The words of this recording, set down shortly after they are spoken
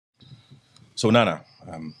So Nana,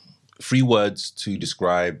 3 words to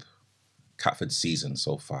describe Catford's season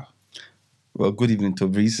so far. Well, good evening,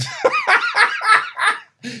 Tobriz.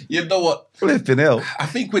 You know what? Flipping hell. I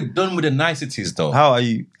think we're done with the niceties, though. How are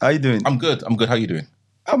you? How are you doing? I'm good. How are you doing?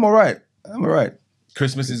 I'm all right.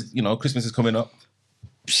 Christmas is coming up.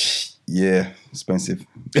 Yeah, expensive.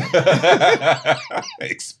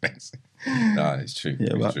 Expensive. Nah, it's true.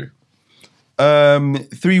 Yeah, it's true.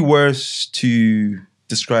 3 words to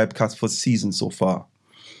describe Catford's season so far.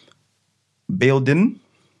 Building,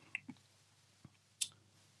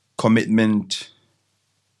 commitment,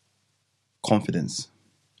 confidence.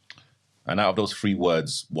 And out of those 3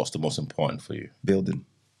 words, what's the most important for you? Building.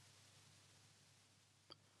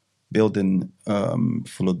 Building,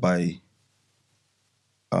 followed by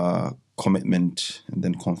commitment and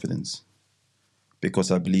then confidence.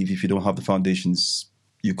 Because I believe if you don't have the foundations,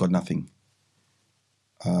 you've got nothing.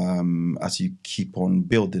 As you keep on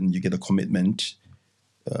building, you get a commitment,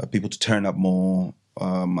 people to turn up more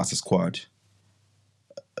as a squad.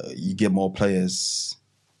 You get more players,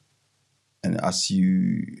 and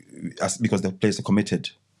because the players are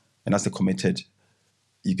committed, and as they're committed,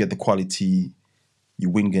 you get the quality,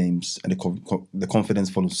 you win games, and the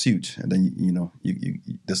confidence follows suit, and then you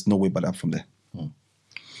there's no way but up from there.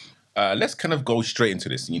 Let's kind of go straight into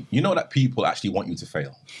this. You know that people actually want you to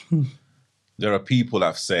fail. There are people that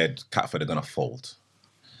have said Catford are going to fold.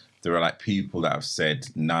 There are people that have said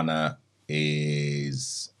Nana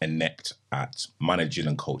is inept at managing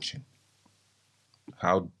and coaching.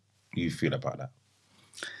 How do you feel about that?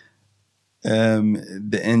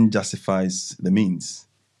 The end justifies the means.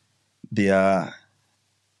 Their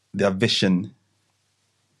vision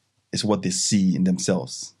is what they see in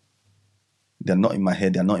themselves. They're not in my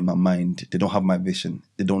head. They're not in my mind. They don't have my vision.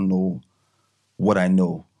 They don't know what I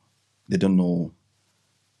know. They don't know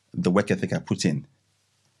the work ethic I put in.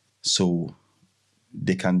 So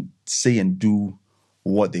they can say and do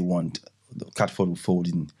what they want. Catford will fold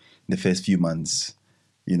in the first few months.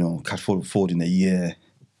 Catford will fold in a year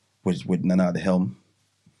with Nana at the helm.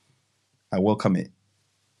 I welcome it.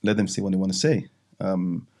 Let them say what they want to say.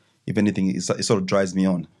 If anything, it sort of drives me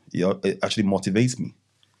on. It actually motivates me.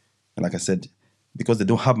 And like I said, because they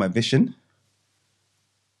don't have my vision,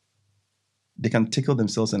 they can tickle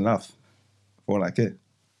themselves and laugh for all I care.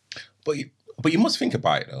 But you must think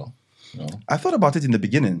about it, though. I thought about it in the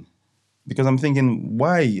beginning because I'm thinking,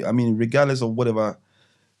 why? I mean, regardless of whatever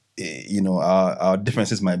our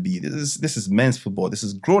differences might be, this is men's football. This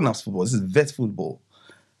is grown-ups football. This is vet football.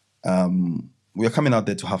 We are coming out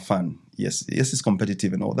there to have fun. Yes, it's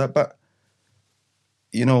competitive and all that, but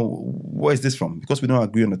where is this from? Because we don't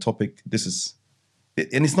agree on the topic.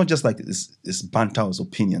 And it's not just like it's banter or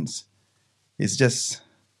opinions. It's just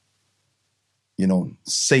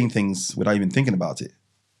saying things without even thinking about it.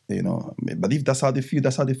 But if that's how they feel,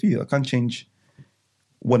 that's how they feel. I can't change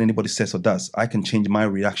what anybody says or does. I can change my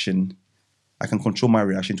reaction. I can control my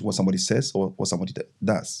reaction to what somebody says or what somebody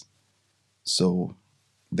does. So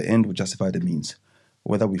the end will justify the means.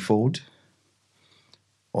 Whether we fold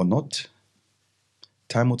or not,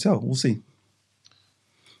 time will tell. We'll see.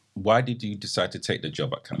 Why did you decide to take the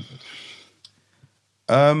job at Candid?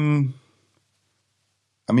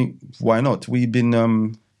 I mean, why not? We've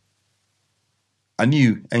been... I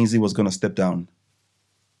knew Ainsley was going to step down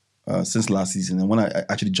since last season. And when I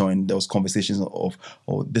actually joined, there was conversations of,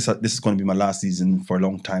 this is going to be my last season for a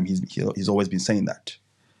long time. He's always been saying that.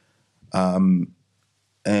 And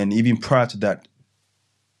even prior to that,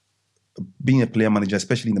 being a player manager,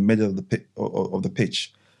 especially in the middle of the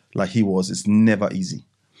pitch, like he was, it's never easy.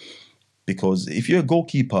 Because if you're a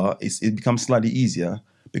goalkeeper, it becomes slightly easier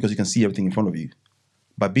because you can see everything in front of you.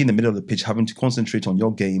 But being in the middle of the pitch, having to concentrate on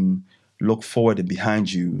your game, look forward and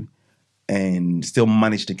behind you, and still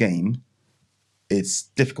manage the game, it's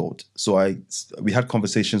difficult. So we had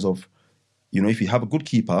conversations of, if you have a good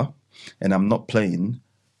keeper and I'm not playing,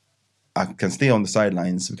 I can stay on the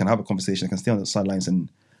sidelines. We can have a conversation. I can stay on the sidelines and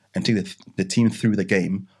take the team through the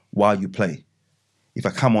game while you play. If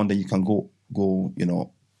I come on, then you can go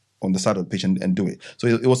on the side of the pitch and do it. So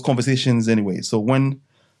it was conversations anyway. So when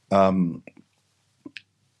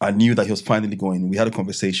I knew that he was finally going, we had a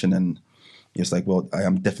conversation and he was like, well, I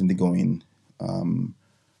am definitely going. I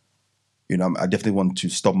definitely want to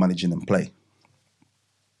stop managing and play.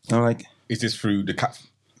 And I'm like... Is this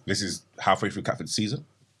this is halfway through Catford's season?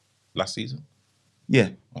 Last season? Yeah.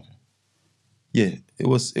 Okay. Yeah.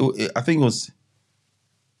 I think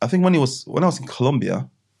when I was in Colombia,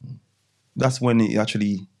 that's when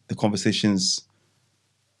the conversations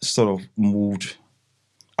sort of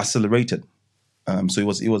accelerated. So it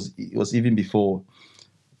was even before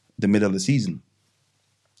the middle of the season.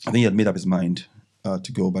 I think he had made up his mind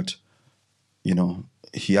to go, but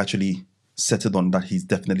he actually settled on that he's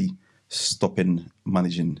definitely stopping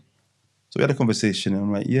managing. So we had a conversation, and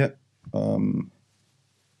I'm like, yeah, I'm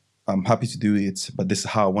happy to do it, but this is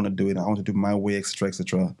how I want to do it. I want to do my way, etc.,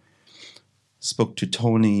 etc. Spoke to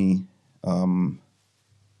Tony,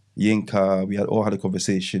 Yinka. We all had a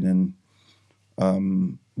conversation,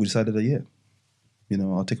 and we decided that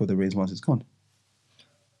I'll take over the reins once it's gone.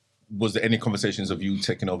 Was there any conversations of you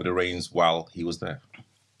taking over the reins while he was there?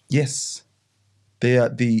 Yes,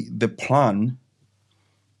 the plan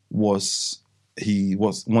was he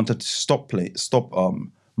wanted to stop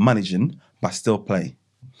managing but still play.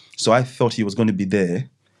 So I thought he was going to be there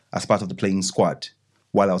as part of the playing squad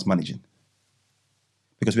while I was managing,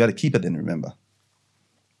 because we had a keeper then, remember.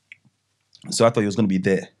 So I thought he was going to be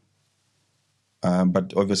there,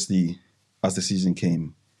 but obviously, as the season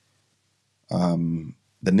came,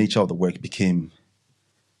 the nature of the work became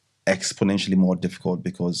exponentially more difficult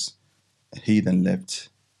because he then left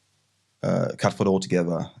Catford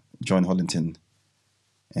altogether, joined Hollington,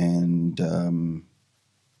 and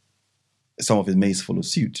some of his mates followed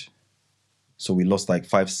suit. So we lost like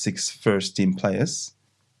 5-6 first team players.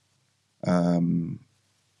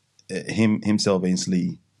 Himself,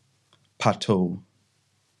 Ainsley, Pato,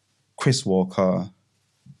 Chris Walker,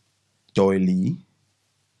 Doyley,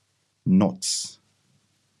 Knotts.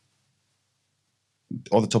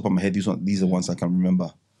 Off the top of my head, these are the ones I can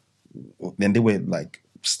remember. Then they were like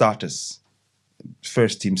starters,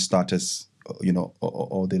 first team starters,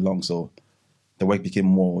 all day long. So the work became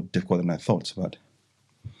more difficult than I thought. But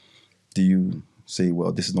do you say,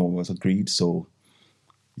 well, this is not what was agreed, so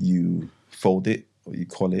you fold it, or you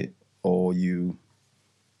call it, or you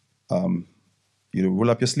roll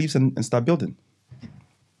up your sleeves and start building?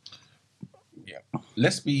 Yeah.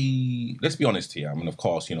 Let's be honest here. I mean, of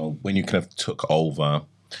course, when you kind of took over,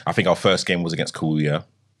 I think our first game was against Korea,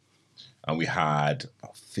 and we had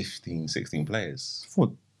about 15, 16 players.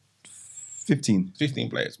 15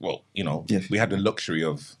 players. Well, Yeah, we had the luxury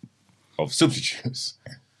of substitutes,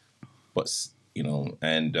 but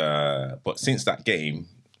but since that game,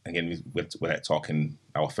 again, we're talking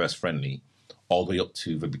our first friendly, all the way up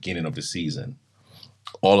to the beginning of the season.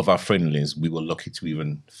 All of our friendlies, we were lucky to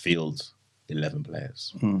even field 11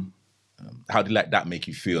 players. How did that make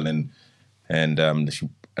you feel? And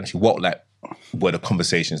what were the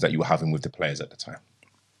conversations that you were having with the players at the time?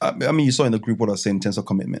 I mean, you saw in the group what I was saying in terms of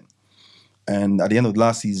commitment. And at the end of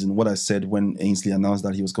last season, what I said when Ainsley announced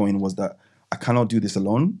that he was going was that I cannot do this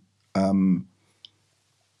alone.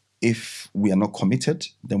 If we are not committed,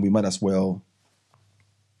 then we might as well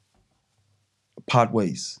part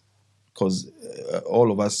ways, because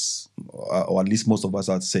all of us, or at least most of us,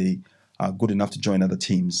 I'd say, are good enough to join other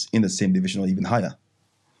teams in the same division or even higher.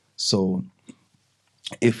 So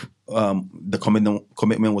if the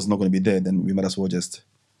commitment was not going to be there, then we might as well just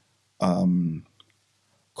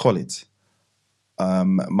call it.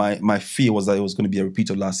 My fear was that it was going to be a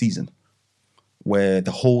repeat of last season, where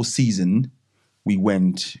the whole season we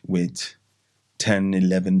went with 10,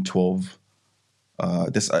 11, 12.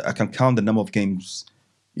 I can count the number of games,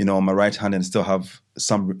 on my right hand and still have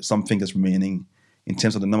some fingers remaining in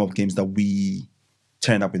terms of the number of games that we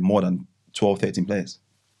turned up with more than 12, 13 players.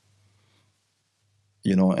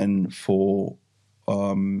 And for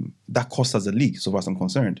that cost us the league, so far as I'm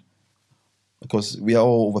concerned, because we are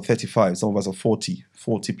all over 35. Some of us are 40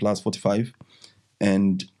 plus 45,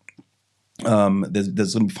 and there's going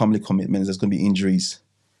to be family commitments, there's going to be injuries,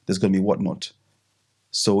 there's going to be whatnot.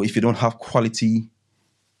 So if you don't have quality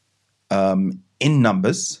in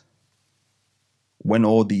numbers, when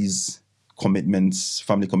all these commitments,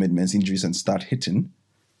 family commitments, injuries, and start hitting,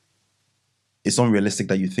 it's unrealistic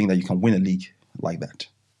that you think that you can win a league like that.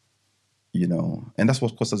 And that's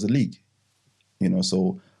what cost us the league.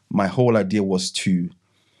 So my whole idea was to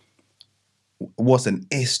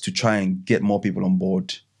try and get more people on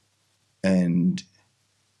board and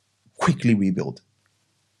quickly rebuild.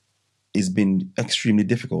 It's been extremely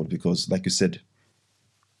difficult because, like you said,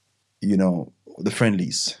 the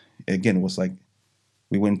friendlies, again, it was like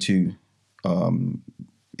we went to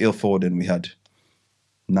Ilford and we had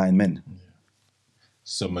 9 men.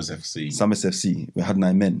 Summers FC, we had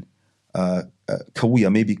 9 men.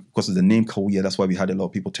 Kawia, maybe because of the name Kawia, that's why we had a lot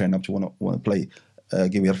of people turn up to want to play.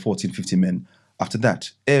 Again, we had 14, 15 men. After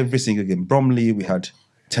that, every single game, Bromley, we had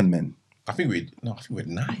 10 men. I think we had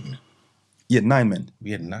 9. Yeah, 9 men.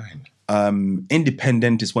 We had 9.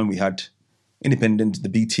 Independent, the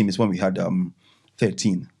B team is when we had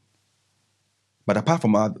 13. But apart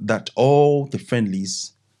from that, all the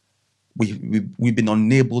friendlies, we've been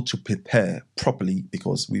unable to prepare properly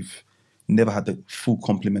because we've never had the full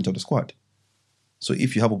complement of the squad. So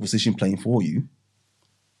if you have opposition playing for you,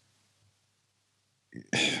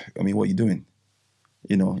 I mean, what are you doing?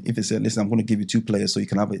 You know, if they say, listen, I'm going to give you 2 players so you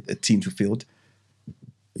can have a team to field,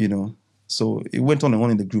 you know. So it went on and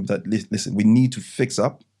on in the group that, listen, we need to fix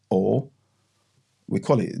up, or we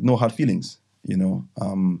call it no hard feelings, you know.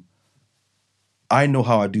 I know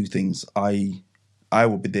how I do things. I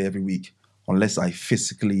will be there every week unless I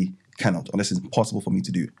physically cannot, unless it's impossible for me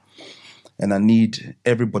to do. And I need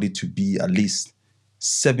everybody to be at least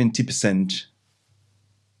 70%,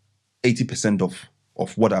 80%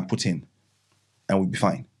 of what I put in, and we'll be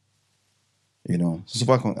fine. You know, so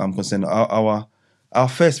far I'm concerned, our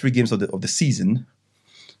first 3 games of the season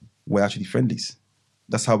were actually friendlies.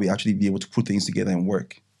 That's how we actually be able to put things together and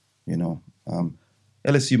work. You know,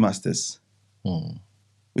 LSU Masters.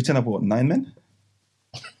 We turned up what, 9 men?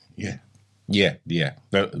 Yeah.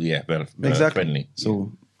 Very Exactly. friendly.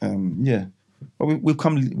 So but we've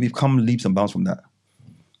come leaps and bounds from that.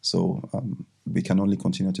 So we can only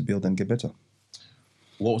continue to build and get better.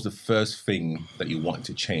 What was the first thing that you wanted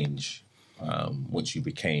to change once you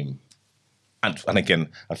became? And again,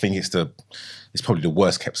 I think it's probably the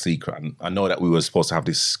worst kept secret. And I know that we were supposed to have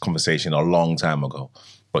this conversation a long time ago,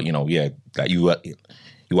 but that you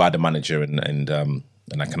are the manager, and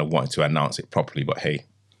I kind of wanted to announce it properly. But hey,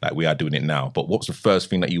 like, we are doing it now. But what's the first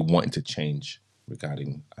thing that you wanted to change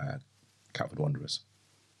regarding Catford Wanderers?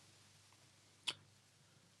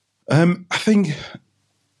 I think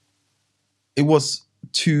it was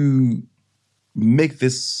to make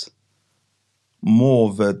this more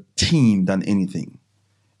of a team than anything.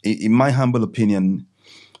 In my humble opinion,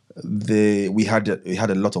 we had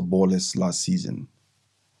a lot of ballers last season,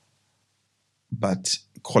 but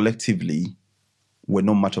collectively, we're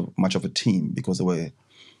not much of a team, because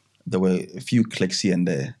there were a few cliques here and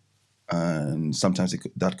there, and sometimes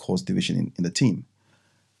that caused division in the team.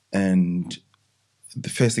 And the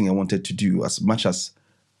first thing I wanted to do, as much as,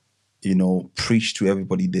 you know, preach to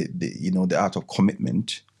everybody the art of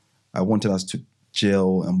commitment, I wanted us to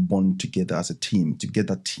gel and bond together as a team, to get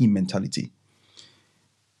that team mentality.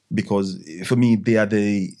 Because for me, they are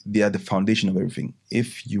the foundation of everything.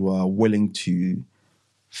 If you are willing to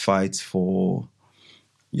fight for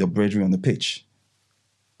your brethren on the pitch,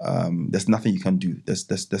 there's nothing you can do. There's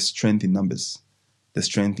strength in numbers. There's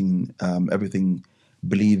strength in everything.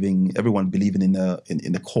 Everyone believing in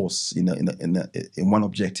a cause, in one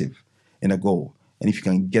objective, in a goal. And if you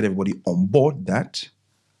can get everybody on board that,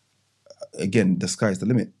 again, the sky is the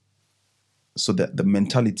limit. So that the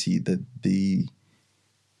mentality, the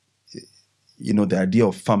idea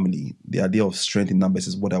of family, the idea of strength in numbers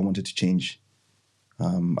is what I wanted to change,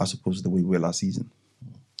 as opposed to the way we were last season.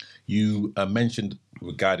 You mentioned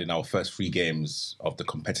regarding our first 3 games of the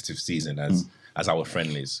competitive season as our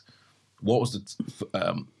friendlies. What was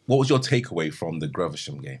your takeaway from the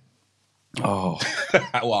Gravesham game? Oh,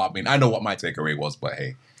 well, I mean, I know what my takeaway was, but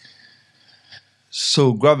hey.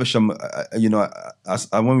 So Gravesham,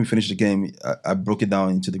 when we finished the game, I broke it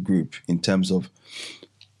down into the group in terms of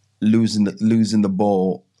losing the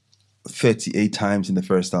ball 38 times in the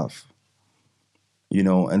first half. You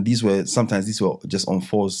know, and these were just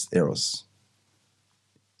unforced errors.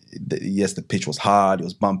 Yes, the pitch was hard, it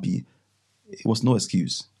was bumpy. It was no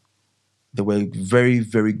excuse. There were very,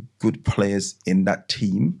 very good players in that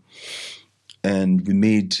team, and we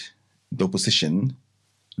made the opposition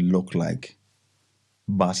look like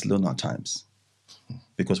Barcelona at times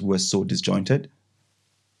because we were so disjointed.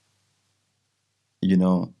 You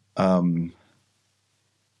know, the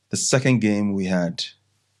second game we had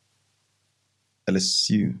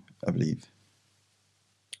LSU, I believe.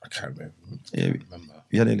 I can't remember. Yeah,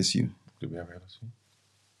 we had LSU. Did we have LSU?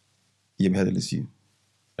 Yeah, we had LSU.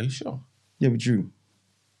 Are you sure? Yeah, we drew.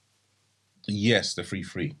 Yes, the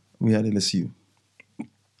 3-3. We had LSU.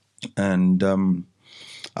 And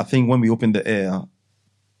I think when we opened the air,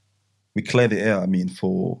 we cleared the air,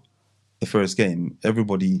 for the first game,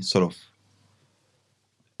 everybody sort of,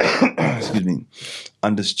 excuse me,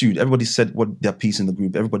 understood. Everybody said what their piece in the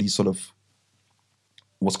group. Everybody sort of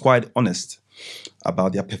was quite honest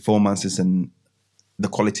about their performances and the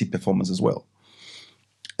quality performance as well.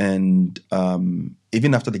 And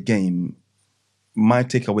even after the game, my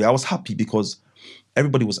takeaway, I was happy because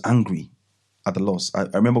everybody was angry at the loss. I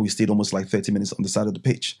remember we stayed almost like 30 minutes on the side of the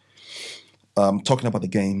pitch, talking about the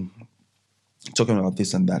game, talking about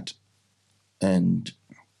this and that. And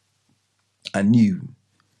I knew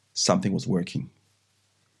something was working.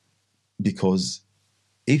 Because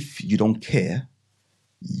if you don't care,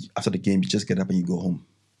 after the game, you just get up and you go home.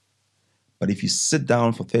 But if you sit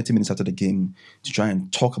down for 30 minutes after the game to try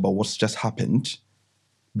and talk about what's just happened,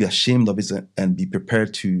 be ashamed of it and be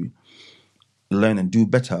prepared to learn and do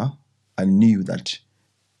better, I knew that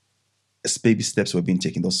as baby steps were being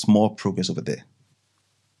taken, there was small progress over there.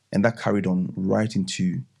 And that carried on right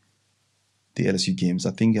into the LSU games.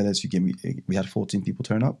 I think LSU game, we had 14 people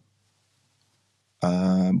turn up.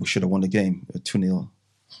 We should have won the game 2-0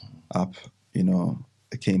 up.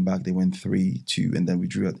 It came back, they went 3-2, and then we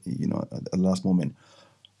drew at the last moment.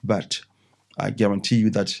 But I guarantee you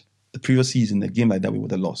that the previous season, a game like that, we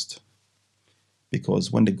would have lost.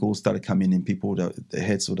 Because when the goals started coming in, their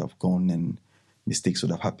heads would have gone and mistakes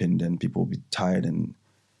would have happened and people would be tired and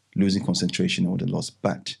losing concentration and would have lost.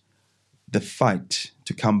 But the fight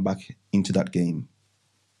to come back into that game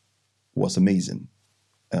was amazing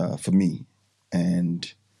for me.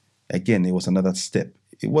 And again, it was another step.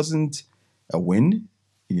 It wasn't a win,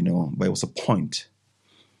 but it was a point.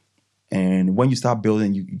 And when you start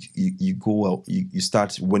building, you go out, you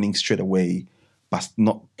start winning straight away, but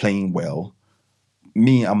not playing well.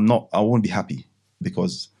 Me, I won't be happy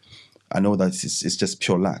because I know that it's just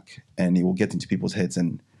pure luck, and it will get into people's heads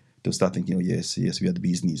and they'll start thinking, oh yes, we are the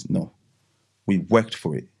bee's knees. No, we worked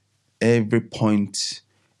for it. Every point,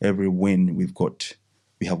 every win we've got,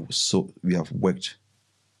 we have worked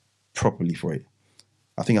properly for it.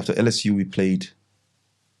 I think after LSU we played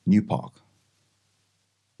New Park.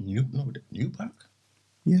 New Park?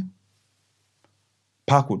 Yeah.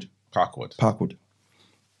 Parkwood.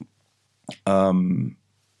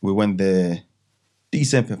 We went there,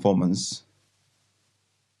 decent performance.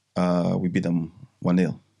 We beat them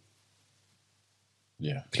 1-0.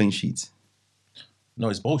 Yeah. Clean sheet. No,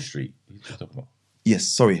 it's Bow Street. What are you talking about? Yes,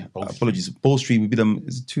 sorry. Apologies. Bow Street, we beat them,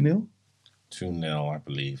 is it 2-0? 2-0, I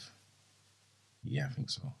believe. Yeah, I think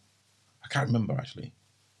so. I can't remember, actually.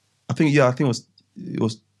 I think it was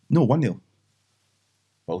 1-0.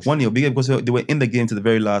 1-0, because they were in the game to the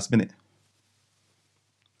very last minute.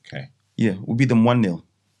 Okay. Yeah, we beat them 1-0.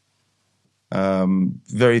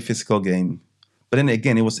 Very physical game. But then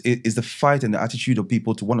again, it's the fight and the attitude of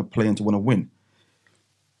people to want to play and to want to win.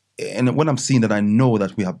 And when I'm seeing that, I know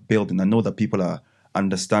that we have built, and I know that people are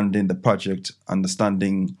understanding the project,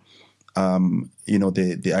 understanding,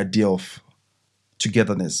 the idea of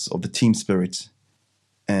togetherness, of the team spirit,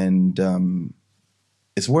 and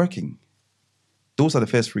it's working. Those are the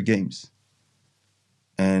first 3 games,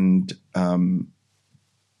 and I'm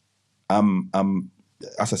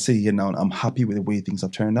as I say here now, I'm happy with the way things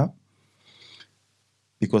have turned out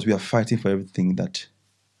because we are fighting for everything that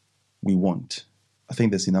we want. I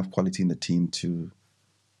think there's enough quality in the team to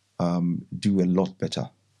do a lot better.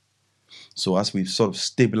 So as we've sort of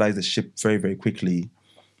stabilized the ship very, very quickly,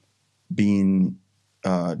 being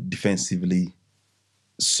defensively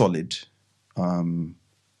solid,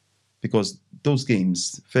 because those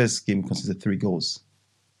games, first game consisted 3 goals.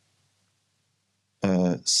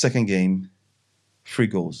 Second game, 3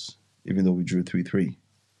 goals, even though we drew 3-3.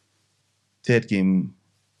 Third game,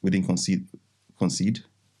 we didn't concede.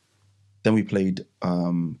 Then we played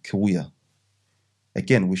Kawuya.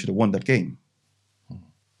 Again, we should have won that game.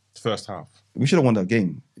 First half. We should have won that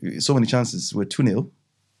game. So many chances. We're 2-0.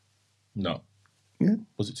 No. Yeah.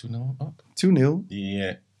 Was it 2-0 up? 2-0.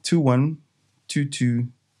 Yeah. 2-1, 2-2,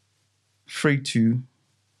 3-2,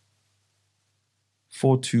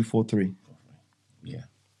 4-2, 4-3. Yeah.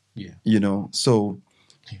 Yeah. So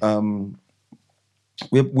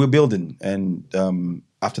we're building, and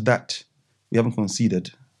after that, we haven't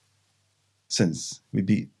conceded since. We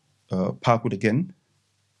beat Parkwood again,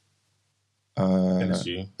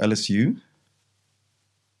 LSU,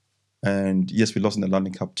 and yes, we lost in the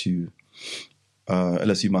London Cup to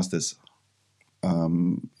LSU Masters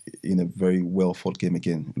in a very well fought game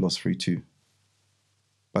again. We lost 3-2,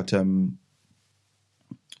 but in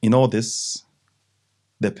all this,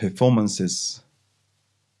 the performances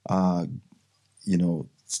tell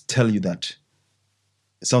you that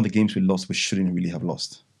some of the games we lost, we shouldn't really have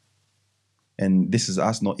lost. And this is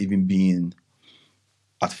us not even being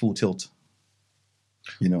at full tilt,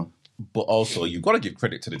 But also, you've got to give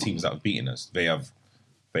credit to the teams that have beaten us. They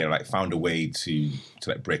like found a way to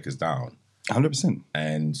like break us down. 100%.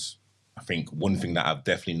 And I think one thing that I've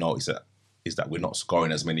definitely noticed is that we're not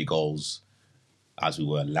scoring as many goals as we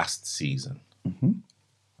were last season. Mm-hmm.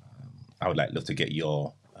 I would love to get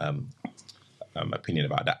your opinion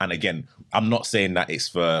about that. And again, I'm not saying that it's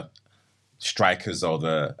for strikers or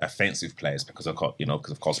the offensive players because of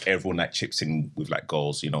course everyone that chips in with like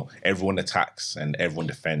goals, everyone attacks and everyone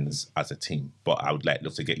defends as a team. But I would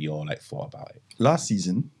love to get your thought about it. Last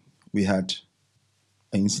season, we had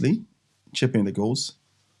Ainsley chipping the goals.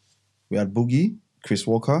 We had Boogie, Chris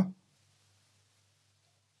Walker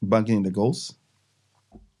banking in the goals,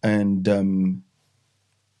 and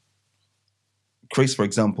Chris, for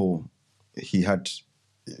example, he had,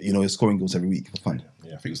 he's scoring goals every week for fun.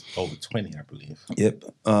 Yeah, I think it was over 20, I believe. Yep.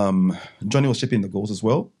 Johnny was chipping the goals as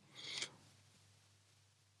well.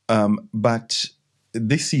 But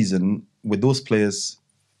this season, with those players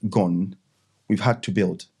gone, we've had to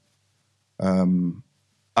build.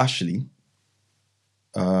 Ashley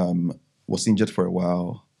was injured for a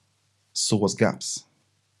while. So was Gaps.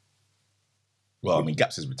 Well, I mean,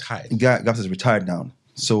 Gaps is retired. Gaps is retired now.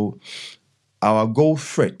 So our goal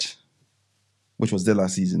threat, which was there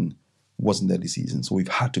last season, wasn't there this season. So we've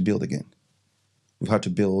had to build again. We've had to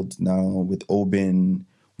build now with Obin.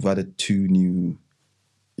 We've added 2 new,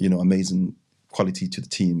 amazing quality to the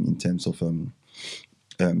team in terms of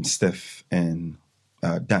Steph and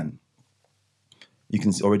Dan. You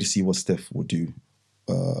can already see what Steph will do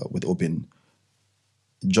with Obin.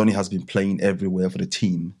 Johnny has been playing everywhere for the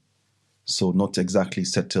team, so not exactly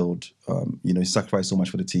settled. He sacrificed so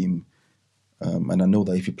much for the team. And I know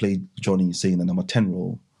that if you play Johnny, say, in the number 10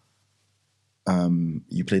 role,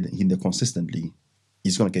 you play him there consistently,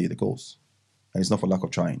 he's going to get you the goals. And it's not for lack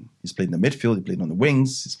of trying. He's played in the midfield, he played on the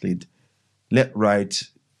wings, he's played left, right,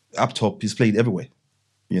 up top, he's played everywhere.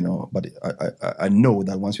 But I know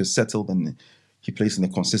that once you're settled and he plays in a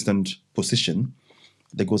consistent position,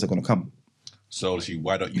 the goals are going to come. So,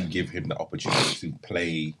 why don't you give him the opportunity to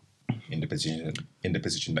play in the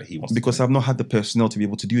position that he wants? Because I've not had the personnel to be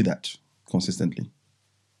able to do that consistently.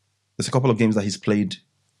 There's a couple of games that he's played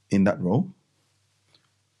in that role,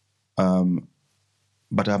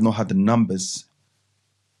 but I've not had the numbers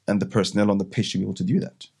and the personnel on the pitch to be able to do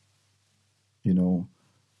that.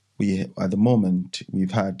 We at the moment we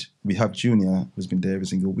have Junior, who's been there every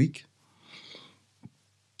single week.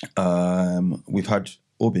 We've had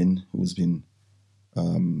Obin, who's been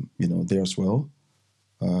there as well.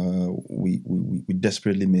 We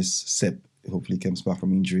desperately miss Seb. Hopefully he comes back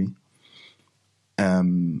from injury.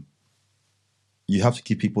 You have to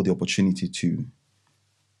give people the opportunity to,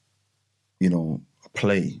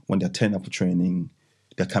 play when they're turning up for training,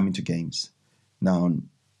 they're coming to games. Now,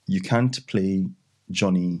 you can't play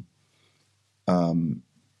Johnny as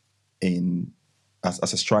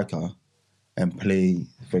a striker and play,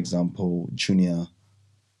 for example, Junior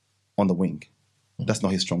on the wing. That's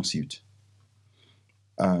not his strong suit.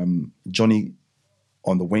 Johnny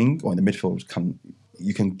on the wing or in the midfield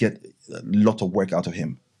you can get a lot of work out of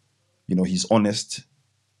him. He's honest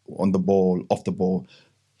on the ball, off the ball.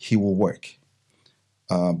 He will work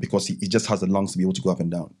because he just has the lungs to be able to go up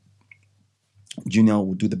and down. Junior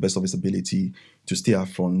will do the best of his ability to stay up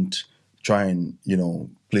front, try and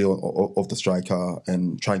play off the striker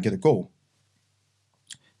and try and get a goal.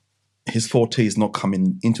 His forte is not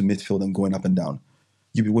coming into midfield and going up and down.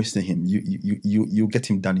 You'll be wasting him. You get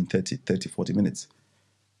him done in 30, 40 minutes.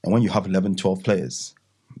 And when you have 11, 12 players,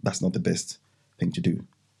 that's not the best thing to do.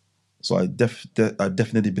 So I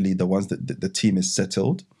definitely believe that once the team is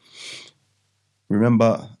settled,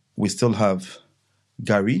 remember, we still have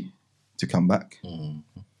Gary to come back. Mm-hmm.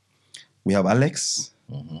 We have Alex.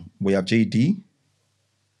 Mm-hmm. We have JD.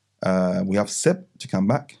 We have Seb to come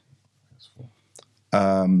back.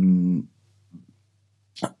 Who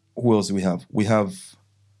else do we have? We have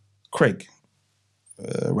Craig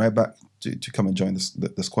right back to come and join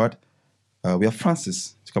the squad. We have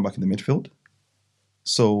Francis to come back in the midfield.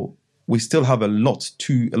 So we still have a lot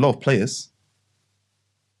of players,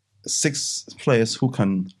 6 players who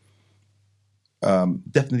can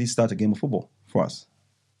definitely start a game of football for us,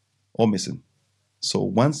 all missing. So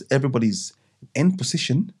once everybody's in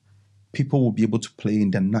position, people will be able to play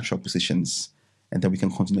in their natural positions, and then we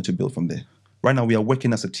can continue to build from there. Right now, we are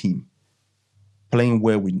working as a team, playing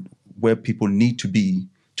where people need to be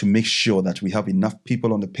to make sure that we have enough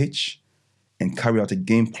people on the pitch and carry out a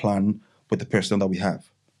game plan with the personnel that we have.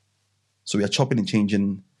 So we are chopping and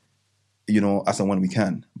changing, as and when we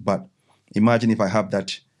can. But imagine if I have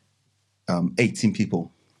that 18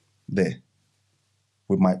 people there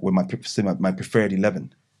with my preferred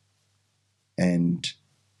 11 and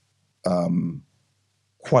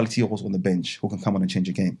quality also on the bench who can come on and change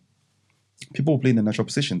a game. People will play in their natural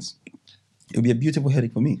positions. It'll be a beautiful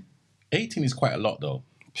headache for me. 18 is quite a lot, though,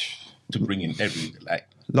 to bring in every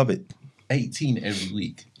Love it. 18 every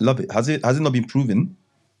week. Love it. Has it not been proven?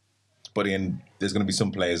 But then there's going to be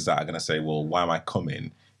some players that are going to say, well, why am I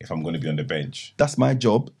coming if I'm going to be on the bench? That's my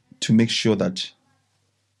job, to make sure that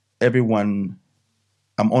I'm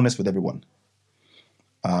honest with everyone.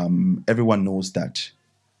 Everyone knows that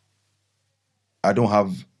I don't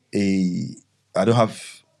have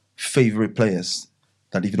favorite players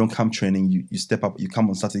that if you don't come training, you step up, you come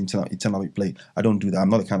on Saturday, you turn up, you play. I don't do that. I'm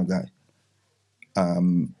not the kind of guy.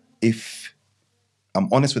 If I'm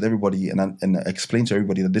honest with everybody, and I explain to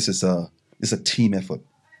everybody that this is a team effort.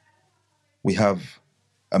 We have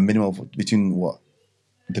a minimum of between what,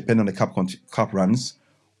 depending on the cup runs,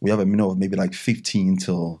 we have a minimum of maybe like 15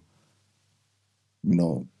 till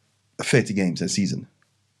 30 games a season.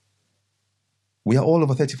 We are all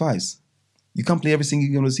over 35s. You can't play every single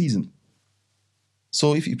game of the season.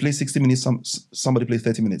 So if you play 60 minutes, somebody plays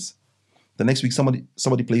 30 minutes. The next week,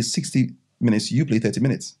 somebody plays 60 minutes, you play 30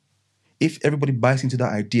 minutes. If everybody buys into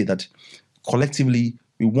that idea that collectively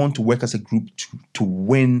we want to work as a group to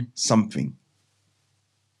win something,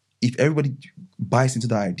 if everybody buys into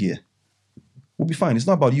that idea, we'll be fine. It's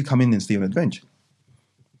not about you coming and staying on the bench.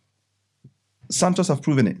 Santos have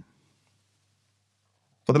proven it.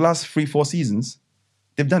 For the last 3-4 seasons,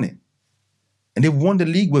 they've done it. And they've won the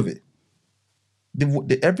league with it.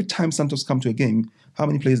 Every time Santos come to a game, how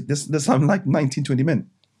many players? There's something like 19, 20 men.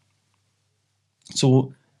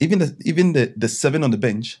 So even the 7 on the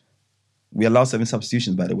bench, we allow 7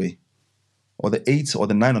 substitutions, by the way, or the 8 or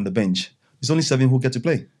the 9 on the bench. There's only 7 who get to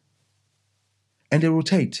play, and they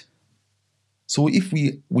rotate. So if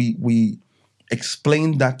we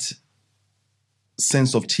explain that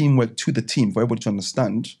sense of teamwork to the team for everybody to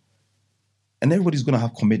understand, and everybody's going to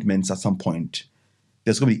have commitments at some point.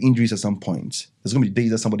 There's going to be injuries at some point. There's going to be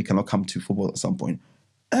days that somebody cannot come to football at some point.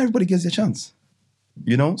 Everybody gets their chance,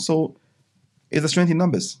 So it's a strength in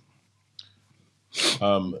numbers.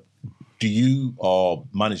 Do you or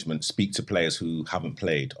management speak to players who haven't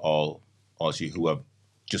played, or who have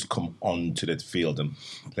just come onto the field and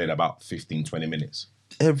played about 15, 20 minutes?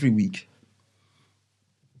 Every week.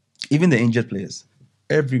 Even the injured players.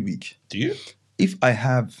 Every week. Do you? If I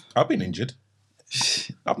have... I've been injured.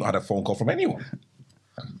 I've not had a phone call from anyone.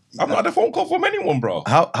 I've not had a phone call from anyone, bro.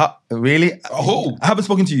 How really? Who? I haven't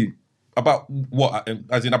spoken to you. About what?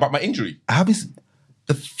 As in about my injury? I haven't...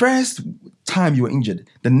 The first time you were injured,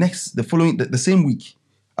 the same week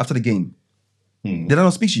after the game, did I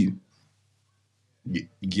not speak to you?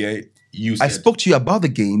 Yeah, you said... I spoke to you about the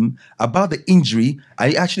game, about the injury.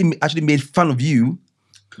 I actually made fun of you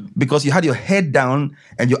because you had your head down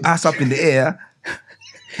and your ass up in the air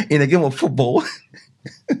in a game of football.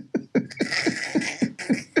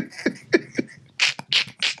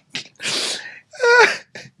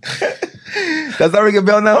 Does that ring a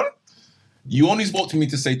bell now? You only spoke to me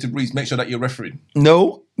to say to Breeze, make sure that you're refereeing.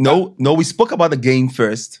 No. We spoke about the game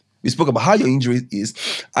first. We spoke about how your injury is.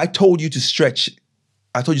 I told you to stretch.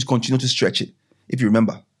 I told you to continue to stretch it, if you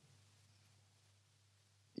remember.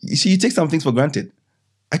 You see, you take some things for granted.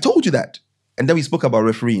 I told you that. And then we spoke about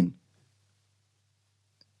refereeing.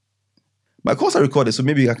 My calls are recorded, so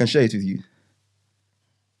maybe I can share it with you.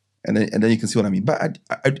 And then you can see what I mean. But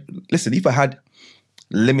listen, if I had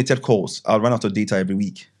limited calls, I'll run out of data every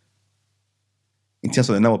week in terms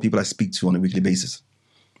of the number of people I speak to on a weekly basis.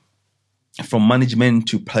 From management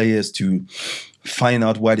to players to find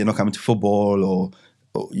out why they're not coming to football, or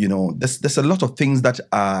there's a lot of things that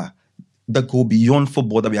go beyond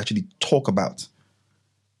football that we actually talk about.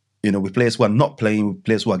 With players who are not playing, with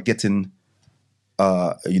players who are getting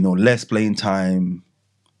less playing time.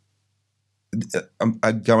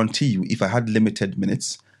 I guarantee you, if I had limited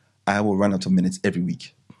minutes, I will run out of minutes every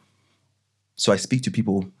week. So I speak to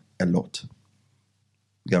people a lot.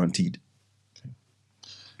 Guaranteed. Okay.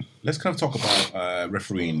 Let's kind of talk about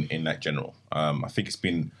refereeing in that general. I think it's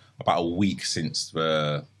been about a week since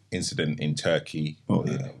the incident in Turkey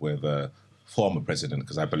where the former president,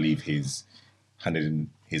 because I believe he's handed in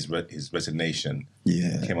his resignation,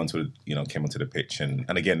 came onto the pitch, and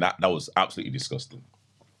again that was absolutely disgusting.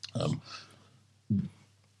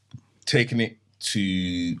 Taking it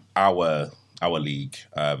to our league,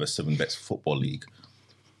 the Seven Bets Football League,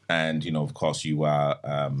 and of course you are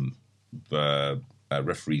the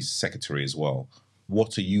referee's secretary as well.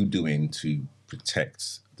 What are you doing to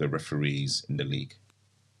protect the referees in the league?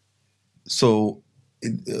 So,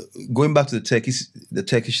 going back to the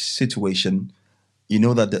Turkish situation, you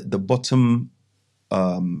know that the bottom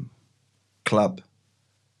club,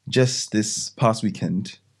 just this past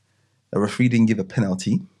weekend, a referee didn't give a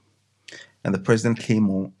penalty, and the president came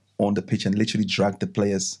on the pitch and literally dragged the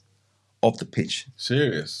players off the pitch.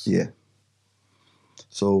 Serious? Yeah.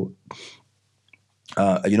 So,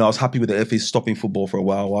 I was happy with the FA stopping football for a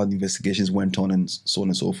while the investigations went on and so on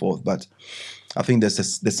and so forth. But I think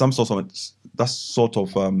there's some sort of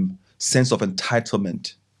sense of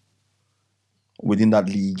entitlement within that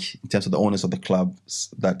league in terms of the owners of the clubs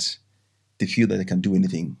that they feel that they can do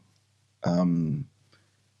anything, and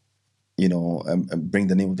bring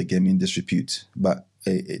the name of the game in disrepute. But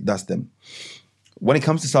that's them. When it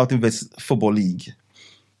comes to South Invest Football League,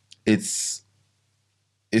 it's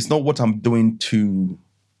it's not what I'm doing to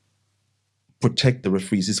protect the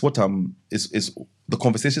referees. It's what is the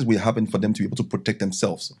conversations we're having for them to be able to protect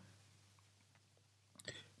themselves.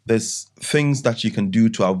 There's things that you can do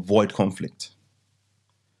to avoid conflict.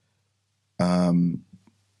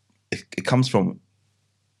 It comes from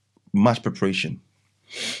match preparation.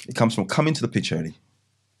 It comes from coming to the pitch early,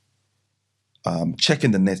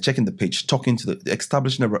 checking the net, checking the pitch, talking to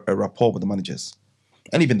establishing a rapport with the managers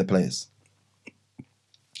and even the players.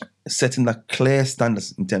 Setting that clear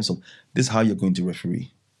standards in terms of this is how you're going to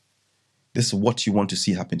referee. This is what you want to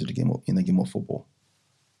see happen to the game in a game of football.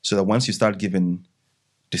 So that once you start giving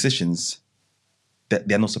decisions, that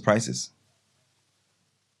there are no surprises.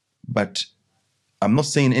 But I'm not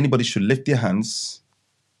saying anybody should lift their hands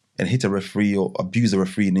and hit a referee or abuse a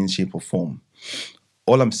referee in any shape or form.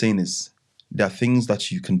 All I'm saying is there are things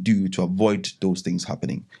that you can do to avoid those things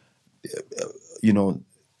happening.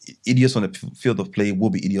 Idiots on the field of play will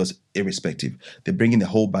be idiots irrespective. They're bringing the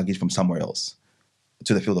whole baggage from somewhere else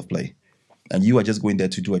to the field of play. And you are just going there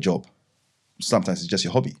to do a job. Sometimes it's just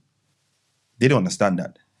your hobby. They don't understand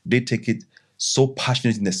that. They take it so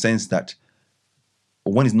passionate in the sense that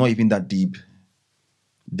when it's not even that deep,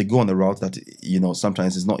 they go on the route that,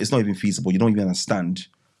 sometimes it's not even feasible. You don't even understand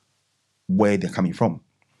where they're coming from.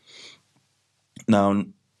 Now,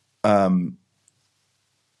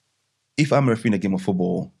 if I'm refereeing a game of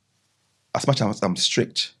football, as much as I'm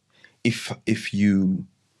strict, if you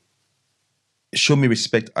show me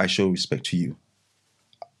respect, I show respect to you.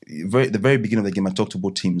 The very beginning of the game, I talk to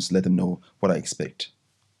both teams, let them know what I expect.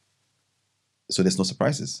 So there's no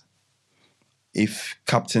surprises. If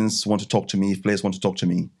captains want to talk to me, if players want to talk to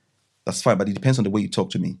me, that's fine, but it depends on the way you talk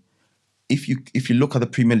to me. If you look at the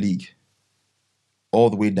Premier League all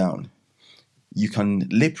the way down, you can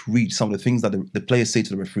lip read some of the things that the players say to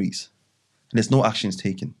the referees, and there's no actions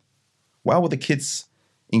taken. Why would the kids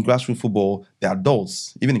in grassroots football, the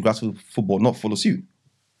adults, even in grassroots football, not follow suit?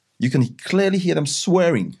 You can clearly hear them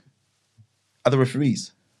swearing at the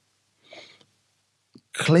referees.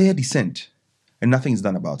 Clear dissent, and nothing is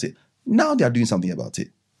done about it. Now they are doing something about it.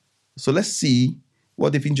 So let's see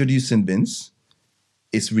what they've introduced in bins.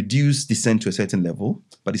 It's reduced dissent to a certain level,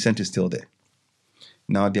 but dissent is still there.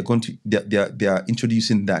 Now they are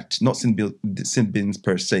introducing that, not sin bins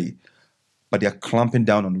per se, but they are clamping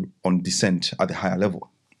down on dissent at the higher level.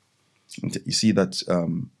 And you see that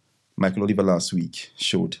Michael Oliver last week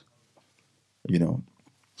showed,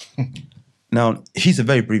 Now, he's a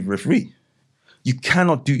very brave referee. You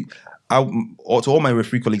cannot do... to all my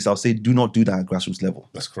referee colleagues, I'll say, do not do that at grassroots level.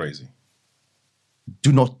 That's crazy.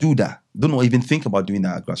 Do not do that. Do not even think about doing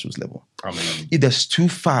that at grassroots level. I mean... If there's 2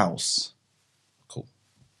 fouls... Cool.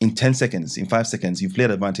 In 10 seconds, in 5 seconds, you've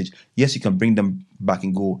played advantage. Yes, you can bring them back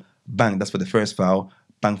and go, bang, that's for the first foul,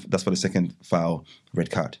 bang, that's for the second foul,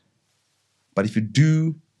 red card. But if you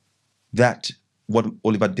do that, what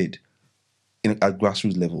Oliver did at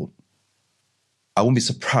grassroots level, I won't be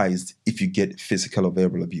surprised if you get physical or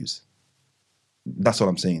verbal abuse. That's what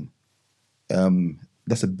I'm saying.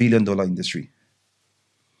 That's $1 billion industry.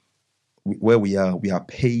 Where we are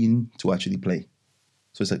paying to actually play.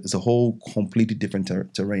 So it's a whole completely different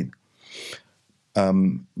terrain.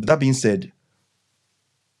 That being said,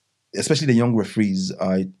 especially the young referees,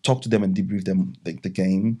 I talk to them and debrief them the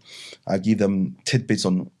game. I give them tidbits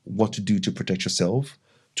on what to do to protect yourself,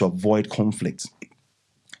 to avoid conflict.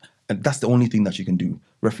 And that's the only thing that you can do.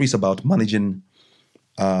 Referees about managing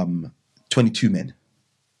 22 men.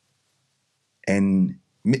 And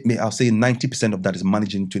I'll say 90% of that is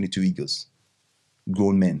managing 22 egos,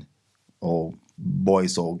 grown men or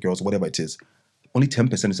boys or girls, whatever it is. Only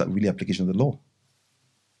 10% is really application of the law.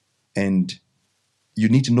 And you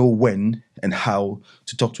need to know when and how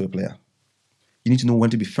to talk to a player. You need to know when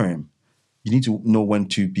to be firm. You need to know when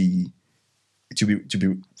to be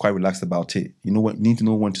quite relaxed about it. You need to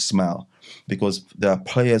know when to smile, because there are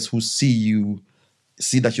players who see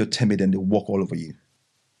that you're timid and they walk all over you.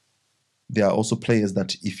 There are also players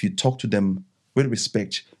that if you talk to them with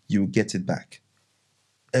respect, you get it back.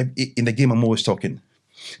 In the game, I'm always talking.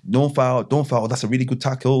 Don't foul. That's a really good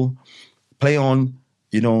tackle. Play on.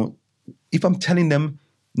 If I'm telling them,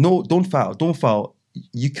 no, don't foul,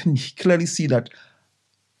 you can clearly see that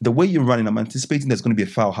the way you're running, I'm anticipating there's going to be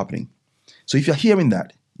a foul happening. So if you're hearing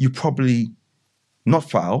that, you probably not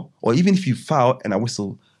foul, or even if you foul and I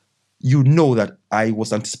whistle, you know that I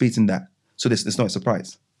was anticipating that. So there's not a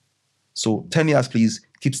surprise. So 10 yards, please.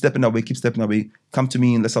 Keep stepping away. Come to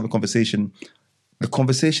me and let's have a conversation.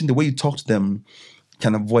 The way you talk to them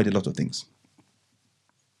can avoid a lot of things.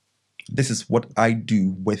 This is what I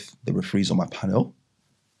do with the referees on my panel.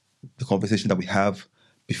 The conversation that we have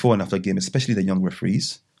before and after game, especially the young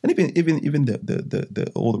referees, and even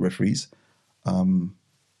the older referees,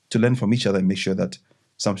 to learn from each other and make sure that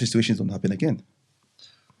some situations don't happen again.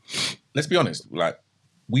 Let's be honest. Like,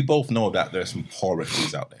 we both know that there are some poor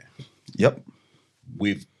referees out there. Yep.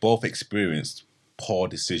 We've both experienced poor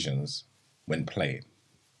decisions when playing.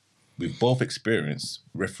 We've both experienced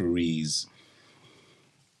referees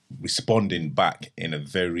responding back in a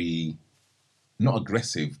very, not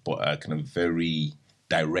aggressive, but a kind of very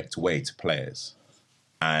direct way to players.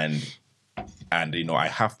 And you know, I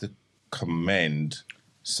have to commend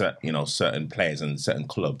certain players and certain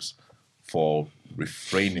clubs for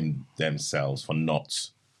refraining themselves for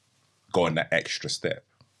not going that extra step.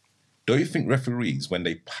 Don't you think referees, when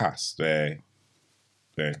they pass their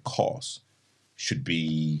course, should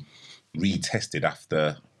be retested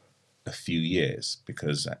after a few years?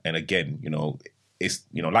 Because, and again, you know, it's,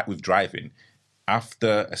 you know, like with driving,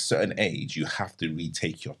 after a certain age, you have to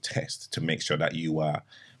retake your test to make sure that you are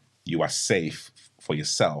safe for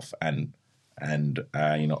yourself and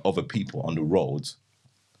you know, other people on the roads.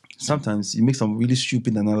 Sometimes you make some really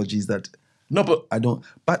stupid analogies that No, but I don't.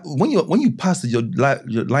 But when you pass your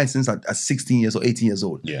license at 16 years or 18 years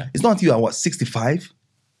old, yeah, it's not until you are 65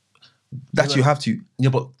 that you have to. Yeah,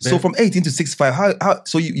 but so from 18 to 65, how?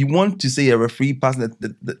 So you want to say a referee passing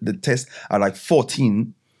the test at like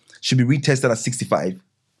 14 should be retested at 65?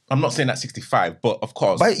 I'm not saying at 65, but of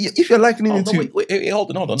course. But if you're likening it to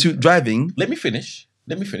hold on. to driving, Let me finish.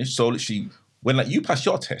 So literally, when like you pass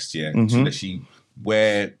your test, yeah, Mm-hmm. so literally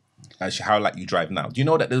how like you drive now. Do you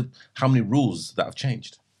know that how many rules that have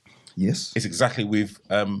changed? yes, It's exactly with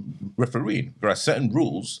refereeing. There are certain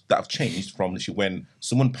rules that have changed from literally when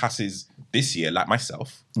someone passes this year, like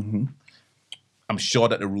myself. Mm-hmm. I'm sure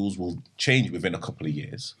that the rules will change within a couple of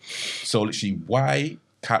years. So literally, why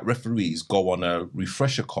can't referees go on a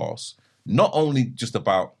refresher course, not only just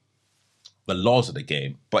about the laws of the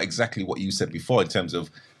game, but exactly what you said before in terms of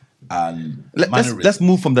let's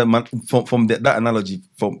move from that analogy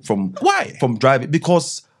from Why? from driving,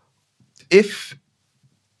 because if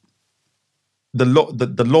the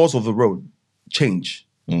laws of the road change,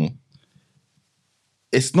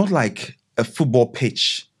 it's not like a football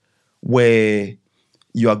pitch where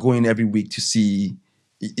you are going every week to see.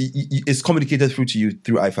 It's communicated through to you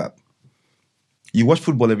through IFAB. You watch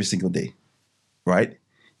football every single day, right?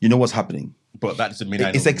 You know what's happening. But that doesn't mean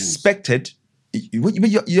It's expected. But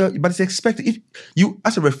it's expected. If you,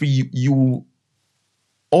 as a referee, you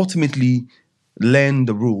ultimately learn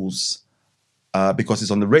the rules because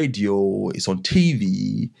it's on the radio, it's on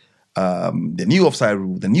TV, the new offside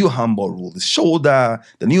rule, the new handball rule, the shoulder,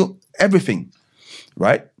 the new everything,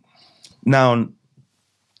 right? Now,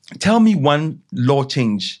 tell me one law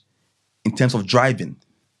change in terms of driving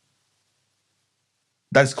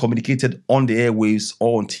that is communicated on the airwaves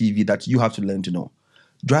or on TV that you have to learn to know.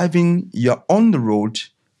 Driving, you're on the road,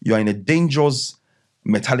 you're in a dangerous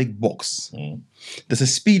metallic box. There's a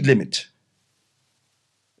speed limit.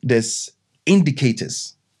 There's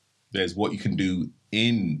indicators. There's what you can do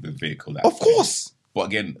in the vehicle. Of course. But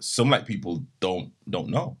again, some like people don't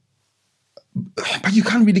know. But you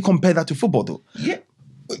can't really compare that to football, though. Yeah.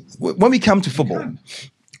 When we come to football,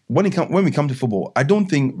 when we come to football, I don't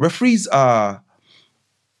think referees are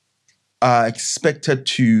expected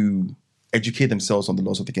to educate themselves on the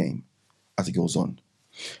laws of the game as it goes on.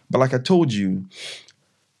 But like I told you,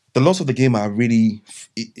 the laws of the game are really,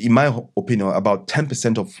 in my opinion, about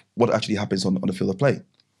 10% of what actually happens on the field of play.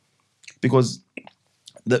 Because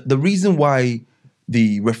the reason why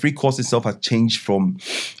the referee course itself has changed from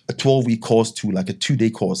a 12-week course to like a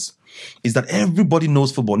 2-day course is that everybody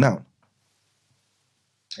knows football now.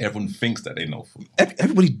 Everyone thinks that they know football.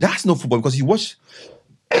 Everybody does know football because you watch,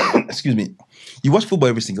 excuse me, you watch football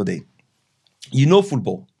every single day. You know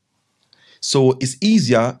football. So it's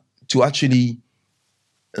easier to actually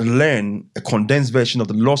learn a condensed version of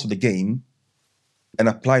the laws of the game and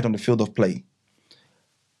apply it on the field of play.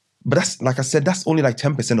 But that's, like I said, that's only like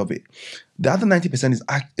 10% of it. The other 90%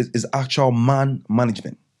 is actual man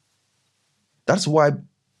management. That's why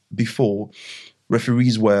before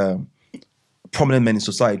referees were prominent men in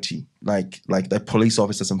society, like the police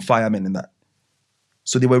officers and firemen and that.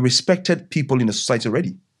 So they were respected people in the society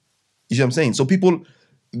already. You see what I'm saying? So people,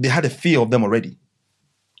 they had a fear of them already.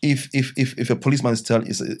 If a policeman is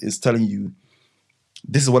telling you,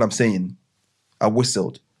 this is what I'm saying, I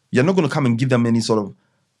whistled, you're not going to come and give them any sort of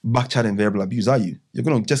backchat and verbal abuse, are you? You're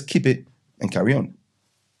going to just keep it and carry on.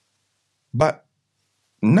 But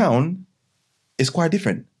now, it's quite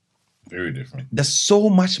different. Very different. There's so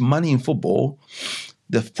much money in football.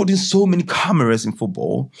 They're putting so many cameras in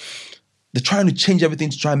football. They're trying to change everything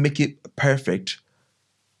to try and make it perfect.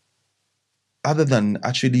 other than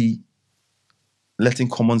actually letting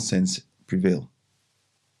common sense prevail.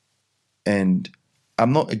 And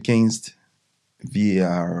I'm not against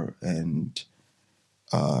VAR and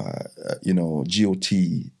GOT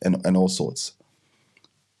and all sorts.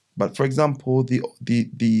 But for example,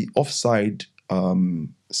 the offside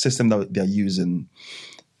system that they're using,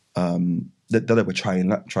 that they were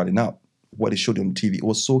trying out, what they showed on TV, it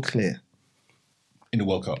was so clear. In the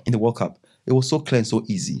World Cup. In the World Cup, it was so clear and so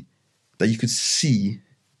easy that you could see.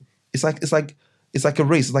 It's like a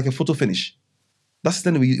race. It's like a photo finish. That's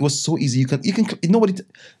the thing. It was so easy. You can nobody.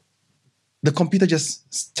 The computer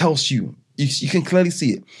just tells you. You can clearly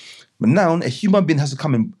see it. But now a human being has to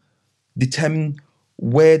come and determine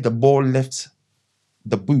where the ball left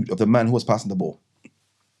the boot of the man who was passing the ball.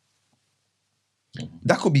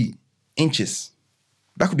 That could be inches.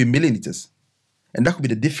 That could be milliliters. And that could be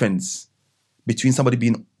the difference between somebody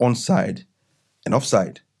being onside and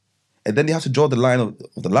offside. And then they have to draw the line of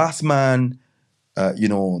the last man,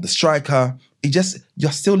 the striker.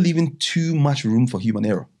 You're still leaving too much room for human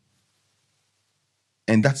error.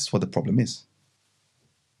 And that's what the problem is.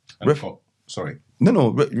 Sorry. No,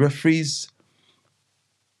 referees,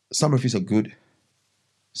 some referees are good,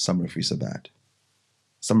 some referees are bad.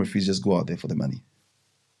 Some referees just go out there for the money.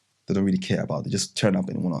 They don't really care about it. They just turn up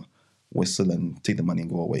and want to whistle and take the money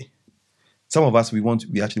and go away. Some of us, we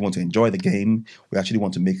actually want to enjoy the game. We actually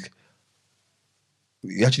want to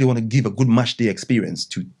give a good match day experience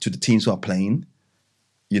to the teams who are playing,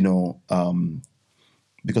 because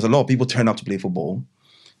a lot of people turn up to play football.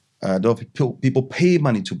 A lot of people pay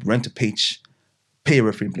money to rent a pitch, pay a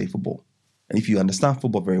referee and play football. And if you understand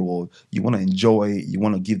football very well, you want to enjoy, you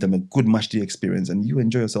want to give them a good match day experience, and you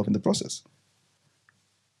enjoy yourself in the process.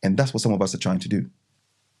 And that's what some of us are trying to do.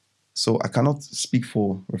 So I cannot speak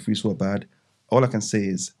for referees who are bad. All I can say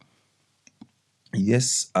is,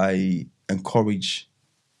 yes, I encourage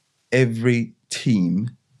every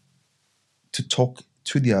team to talk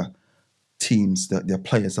to their teams, their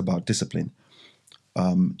players, about discipline.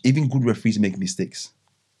 Even good referees make mistakes.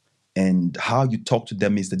 And how you talk to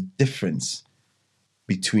them is the difference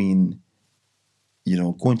between,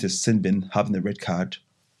 going to a sin bin, having a red card,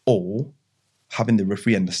 or having the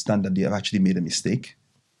referee understand that they have actually made a mistake,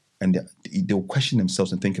 and they'll question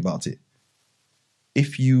themselves and think about it.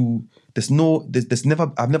 I've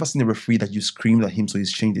never seen a referee that you screamed at him so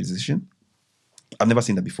he's changed the decision. I've never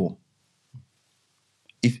seen that before.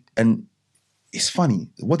 And it's funny,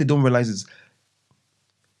 what they don't realize is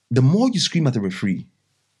the more you scream at the referee,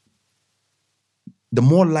 the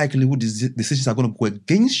more likelihood these decisions are going to go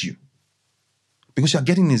against you, because you're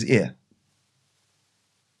getting in his ear.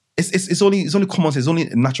 It's only common sense, it's only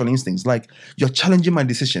natural instincts. Like, you're challenging my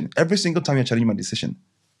decision. Every single time you're challenging my decision,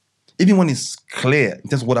 even when it's clear in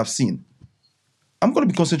terms of what I've seen, I'm going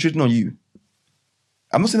to be concentrating on you.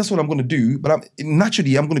 I'm not saying that's what I'm going to do, but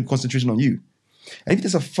naturally I'm going to be concentrating on you. And if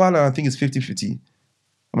there's a foul and I think it's 50-50,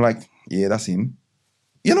 I'm like, yeah, that's him.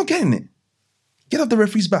 You're not getting it. Get off the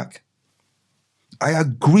referee's back. I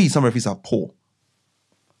agree some referees are poor.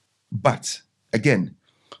 But, again,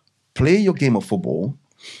 play your game of football,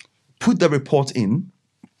 put the report in,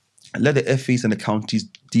 and let the FAs and the counties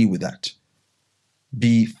deal with that.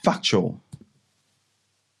 Be factual.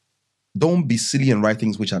 Don't be silly and write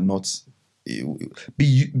things which are not.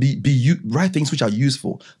 Write things which are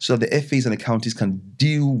useful, so that the FAs and the counties can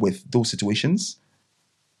deal with those situations.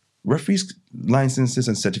 Referees' licenses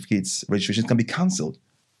and certificates, registrations can be cancelled.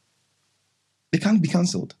 They can't be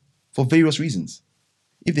cancelled for various reasons.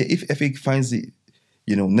 If FA finds it,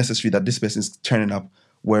 necessary that this person is turning up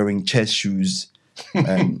wearing chess shoes,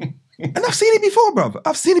 and I've seen it before, bruv.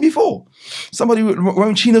 I've seen it before. Somebody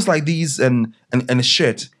wearing chinos like these and a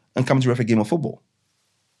shirt and coming to ref a game of football.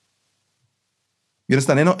 You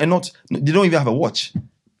understand? They don't even have a watch,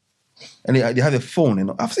 and they have a phone.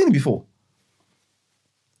 And I've seen it before.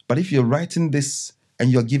 But if you're writing this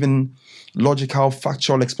and you're giving logical,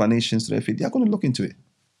 factual explanations to the FA, they are going to look into it.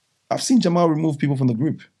 I've seen Jamal remove people from the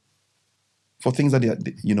group for things that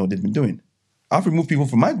they've been doing. I've removed people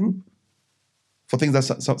from my group for things that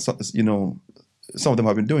some of them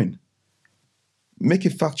have been doing. Make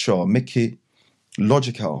it factual, make it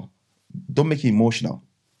logical. Don't make it emotional.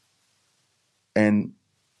 And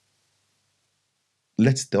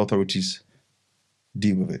let the authorities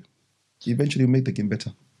deal with it. Eventually, make the game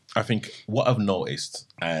better. I think what I've noticed,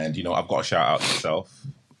 and I've got to shout out yourself,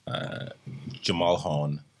 Jamal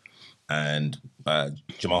Horn, and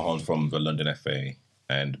Jamal Horn from the London FA,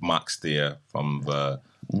 and Mark Steer from the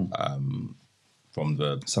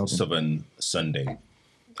Southern Sunday,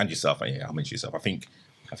 and yourself. Yeah, I'll mention yourself. I think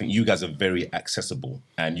I think you guys are very accessible,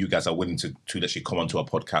 and you guys are willing to actually come onto a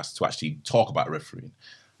podcast to actually talk about refereeing.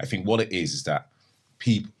 I think what it is that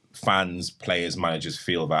people, fans, players, managers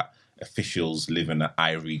feel that officials live in an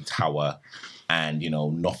ivory tower, and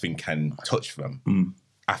nothing can touch them.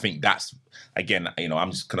 I think that's, again,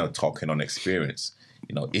 I'm just kind of talking on experience.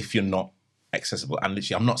 If you're not accessible, and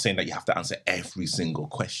literally, I'm not saying that you have to answer every single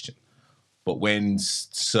question, but when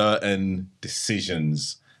certain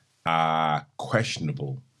decisions are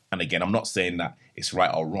questionable, and again, I'm not saying that it's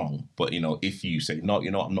right or wrong, but if you say no,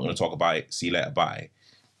 I'm not going to talk about it, see you later, bye,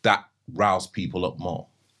 that riles people up more.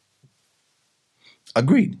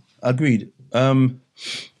 Agreed.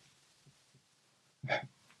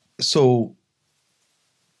 So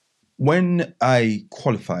when I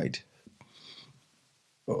qualified,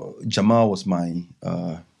 Jamal was my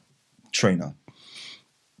trainer,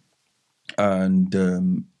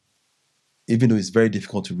 and even though it's very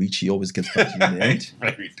difficult to reach, he always gets back to you in the end.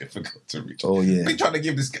 Very difficult to reach. Oh yeah. Been trying to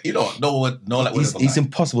give this guy, He's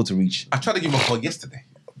impossible to reach. I tried to give him a call yesterday.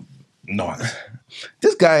 No answer.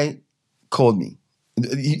 This guy called me.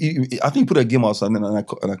 I think he put a game outside, and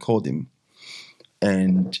I called him,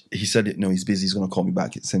 and he said, "No, he's busy. He's gonna call me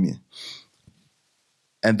back. Send me."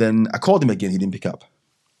 And then I called him again. He didn't pick up.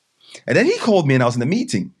 And then he called me, and I was in a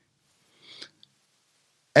meeting.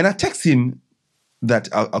 And I texted him that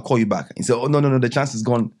I'll call you back. He said, "Oh no, the chance is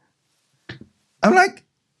gone." I'm like,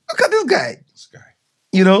 "Look at this guy." This guy.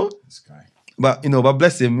 This guy. But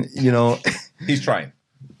bless him. He's trying.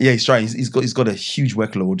 Yeah, he's trying. He's got a huge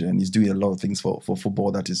workload, and he's doing a lot of things for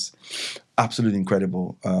football that is absolutely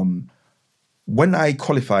incredible. When I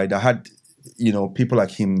qualified, I had people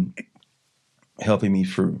like him helping me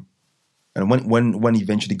through, and when he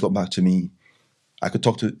eventually got back to me, I could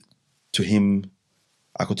talk to him.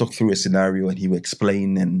 I could talk through a scenario, and he would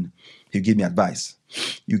explain, and he would give me advice.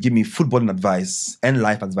 You give me footballing advice and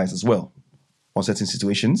life advice as well on certain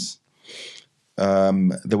situations.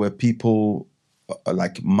 There were people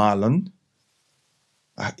like Marlon.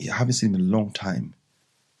 I haven't seen him in a long time.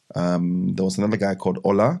 There was another guy called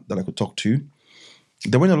Ola that I could talk to.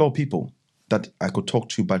 There weren't a lot of people that I could talk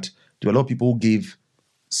to, but there were a lot of people who gave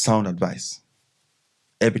sound advice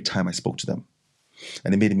every time I spoke to them.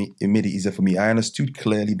 And it made it easier for me. I understood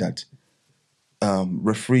clearly that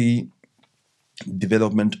referee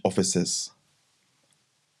development officers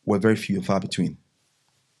were very few and far between.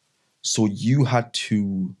 So you had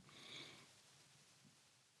to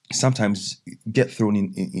sometimes get thrown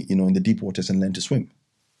in the deep waters and learn to swim.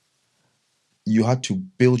 You had to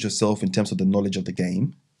build yourself in terms of the knowledge of the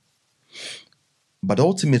game, but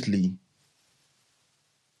ultimately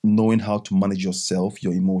knowing how to manage yourself,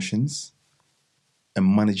 your emotions, and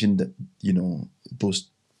managing those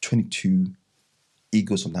 22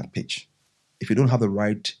 egos on that pitch. If you don't have the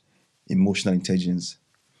right emotional intelligence,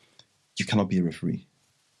 you cannot be a referee,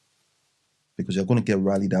 because you're going to get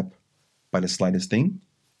rallied up by the slightest thing.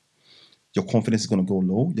 Your confidence is going to go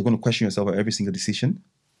low. You're going to question yourself at every single decision.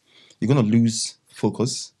 You're going to lose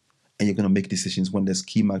focus, and you're going to make decisions when there's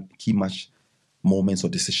key match moments or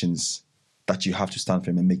decisions that you have to stand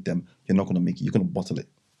firm and make them. You're not going to make it. You're going to bottle it.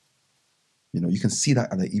 You can see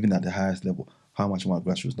that even at the highest level, how much more at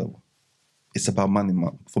grassroots level. It's about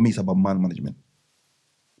for me, it's about man management.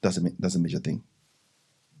 That's a major thing.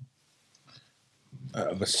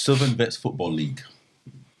 The Southern Vets Football League.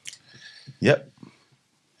 Yep.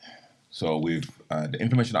 So with the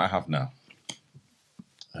information I have now,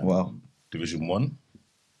 wow. Division 1,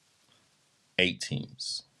 8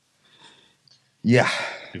 teams. Yeah.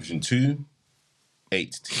 Division 2,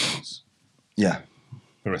 8 teams. Yeah.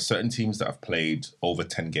 There are certain teams that have played over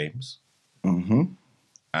 10 games. Mm-hmm.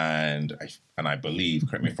 And I believe,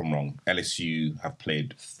 correct me if I'm wrong, LSU have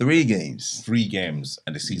played 3 games. 3 games,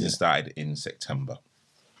 and the season started in September.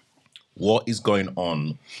 What is going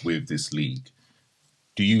on with this league?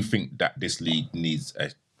 Do you think that this league needs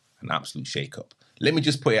an absolute shake-up? Let me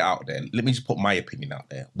just put it out there. Let me just put my opinion out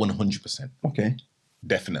there. 100%. Okay.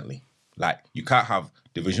 Definitely. Like, you can't have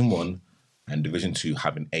Division 1 and Division 2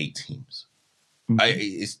 having 8 teams.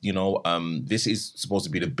 Mm-hmm. This is supposed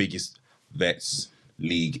to be the biggest vets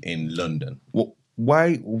league in London. Well,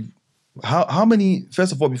 why? How many?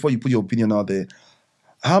 First of all, before you put your opinion out there,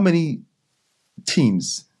 how many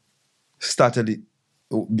teams started at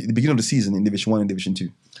the beginning of the season in Division 1 and Division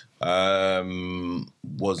 2?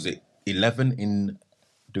 Was it 11 in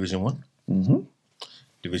Division 1? Mm-hmm.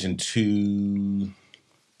 Division 2.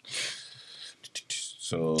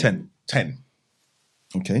 So 10. 10.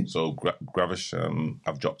 Okay. So Gravish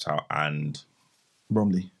have dropped out, and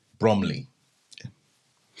Bromley. Okay.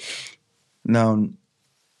 Now,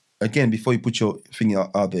 again, before you put your finger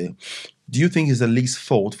out there, Do you think it's the league's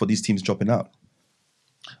fault for these teams dropping out?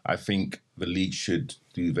 I think the league should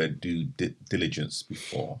do their due diligence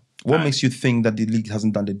before. What makes you think that the league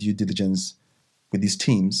hasn't done the due diligence with these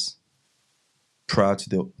teams prior to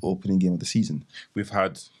the opening game of the season? We've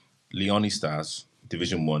had Leone Stars,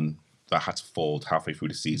 Division 1, that had to fold halfway through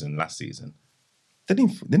the season last season. They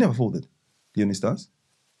never folded, Leone Stars.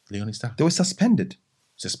 Leone Stars? They were suspended.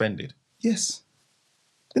 Suspended? Yes.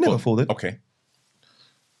 They never folded. Okay.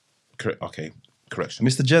 Okay. Correction.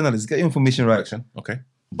 Mr. Journalist, get your information right. Correction. Okay.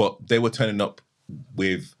 But they were turning up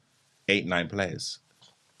with 8-9 players.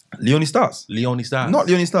 Leone Stars. Leone Stars. Not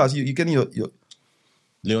Leone Stars. You're getting your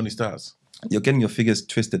Leone Stars. You're getting your figures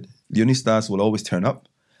twisted. Leone Stars will always turn up.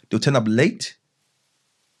 They'll turn up late,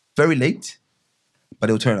 very late, but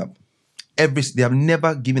they'll turn up. They have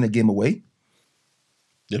never given a game away.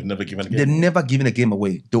 They've never given a game They've away. never given a game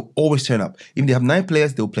away. They'll always turn up. If they have 9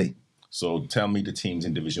 players, they'll play. So tell me the teams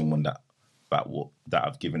in Division 1 that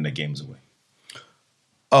have given their games away.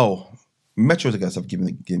 Oh, Metro guys have given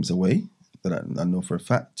the games away that I know for a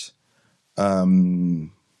fact.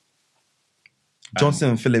 Johnson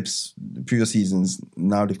and Phillips, previous seasons,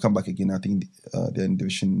 now they've come back again. I think they're in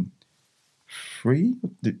Division 3,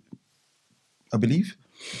 I believe.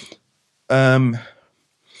 The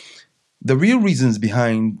real reasons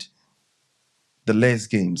behind the less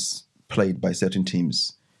games played by certain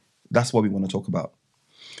teams, that's what we want to talk about.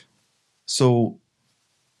 So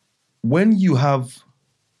when you have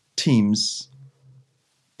teams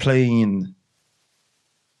playing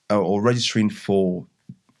or registering for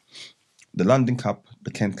the London Cup,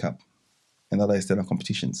 the Kent Cup, and other external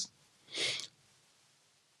competitions,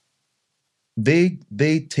 they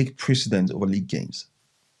take precedence over league games,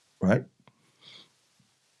 right?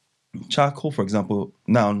 Charcoal, for example,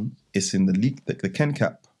 now is in the league, the Kent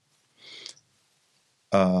Cup,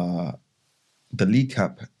 the League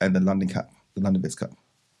Cup, and the London Cup, the London Base Cup,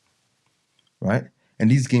 right? And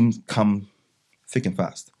these games come thick and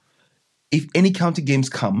fast. If any county games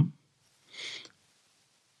come,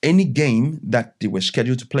 any game that they were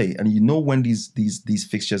scheduled to play, and you know when these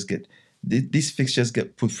fixtures get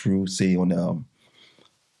put through, say on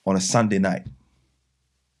a Sunday night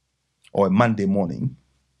or a Monday morning,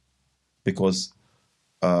 because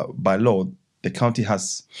by law the county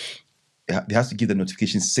has to give the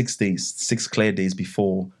notification 6 clear days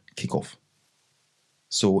before kickoff.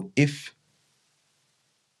 So if,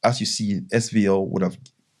 as you see, SVL would have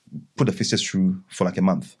put the fixtures through for like a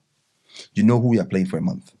month, you know who we are playing for a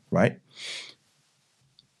month, right?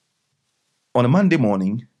 On a Monday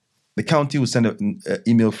morning, the county will send an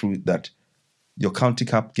email through that your county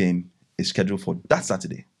cup game is scheduled for that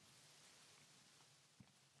Saturday.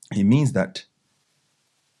 It means that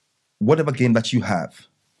whatever game that you have,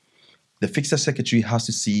 the fixture secretary has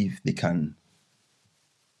to see if they can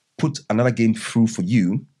put another game through for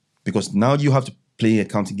you, because now you have to play a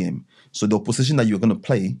county game. So the opposition that you're going to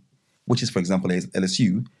play, which is, for example,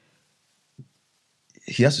 LSU,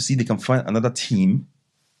 he has to see they can find another team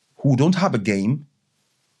who don't have a game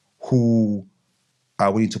who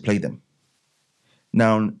are willing to play them.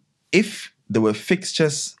 Now, if there were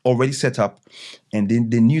fixtures already set up and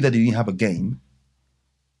they knew that they didn't have a game,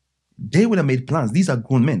 they would have made plans. These are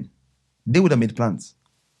grown men. They would have made plans.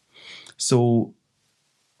 So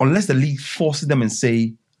unless the league forces them and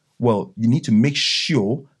say, well, you need to make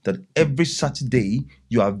sure that every Saturday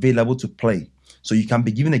you are available to play. So you can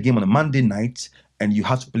be given a game on a Monday night and you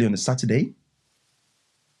have to play on a Saturday.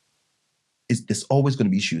 There's always going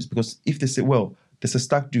to be issues, because if they say, well, there's a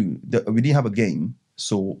stag do, we didn't have a game,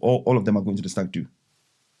 so all of them are going to the stag do.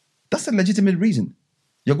 That's a legitimate reason.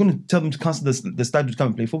 You're going to tell them to cancel the stag do to come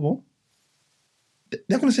and play football?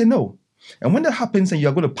 They're going to say no. And when that happens and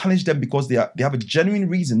you're going to punish them because they have a genuine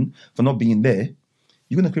reason for not being there,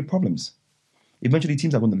 you're going to create problems. Eventually,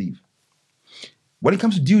 teams are going to leave. When it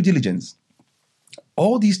comes to due diligence,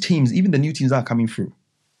 all these teams, even the new teams that are coming through,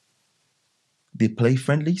 they play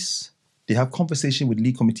friendlies. They have conversation with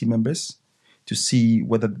league committee members to see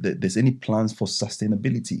whether there's any plans for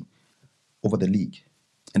sustainability over the league.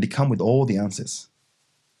 And they come with all the answers.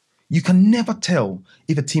 You can never tell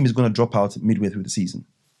if a team is going to drop out midway through the season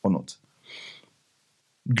or not.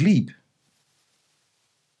 Glebe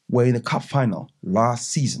were in the cup final last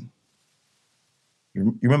season.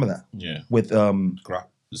 You remember that? Yeah. With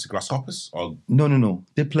is it Grasshoppers or no.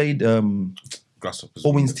 They played Grasshoppers?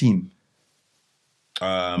 Owen's team.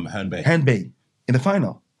 Herne Bay. Herne Bay in the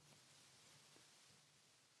final.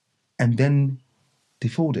 And then they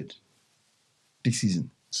folded this season.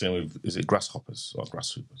 Same with, is it Grasshoppers or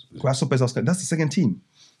Grasshoppers? Grasshoppers, that's the second team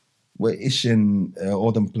where Ish and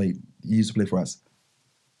all them played. He used to play for us.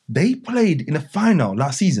 They played in the final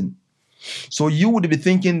last season. So you would be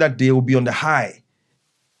thinking that they will be on the high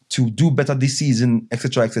to do better this season,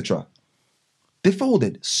 etc., etc. They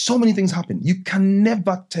folded. So many things happened. You can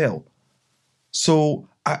never tell. So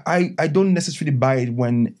I don't necessarily buy it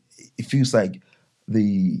when it feels like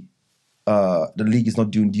the league is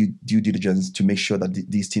not doing due diligence to make sure that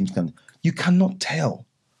these teams can. You cannot tell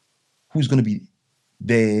who's going to be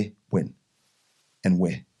there when and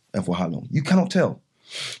where and for how long. You cannot tell.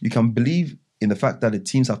 You can believe in the fact that the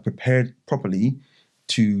teams have prepared properly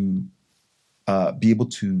to be able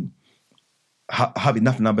to have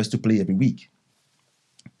enough numbers to play every week.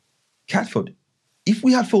 Catford, if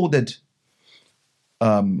we had folded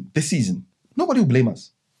this season, nobody will blame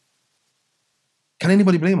us. Can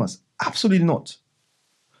anybody blame us? Absolutely not.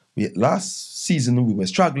 Last season, we were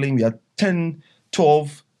struggling. We had 10,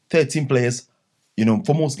 12, 13 players,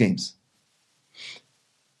 for most games.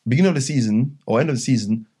 Beginning of the season or end of the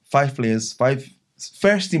season, 5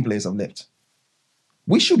 first team players have left.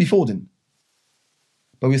 We should be folding,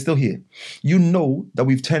 but we're still here. You know that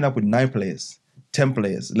we've turned up with 9 players, 10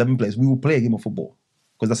 players, 11 players. We will play a game of football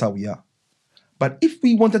because that's how we are. But if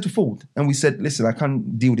we wanted to fold and we said, listen, I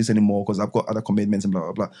can't deal with this anymore because I've got other commitments and blah,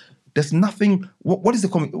 blah, blah. There's nothing. What's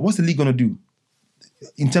the league going to do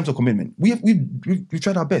in terms of commitment? We've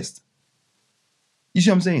tried our best. You see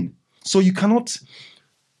what I'm saying? So you cannot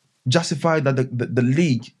justify that the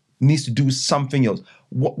league needs to do something else.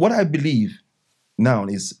 What I believe now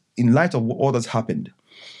is, in light of all that's happened,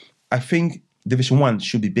 I think Division 1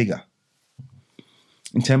 should be bigger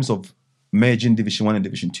in terms of merging Division 1 and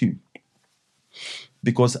Division 2.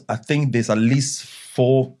 Because I think there's at least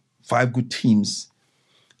 4, 5 good teams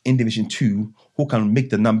in Division 2 who can make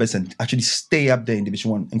the numbers and actually stay up there in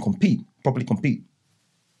Division 1 and properly compete.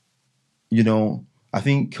 I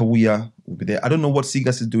think Kawia will be there. I don't know what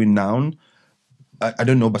Seagulls is doing now. I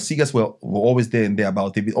don't know, but Seagulls were always there and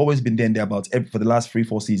thereabouts. They've always been there and thereabouts. For the last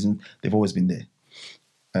 3-4 seasons, they've always been there.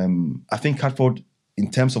 I think Catford, in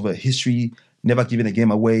terms of a history, never giving a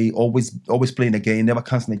game away, always playing a game, never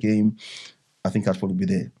cancelling a game. I think Catford will be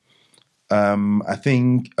there. I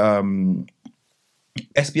think SB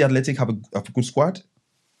Athletic have a good squad.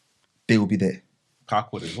 They will be there.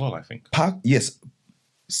 Parkwood as well, I think. Yes.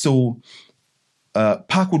 So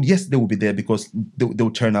Parkwood, yes, they will be there because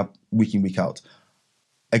they'll turn up week in, week out.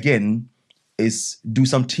 Again, do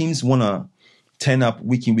some teams want to turn up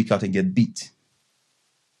week in, week out and get beat?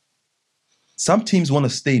 Some teams want to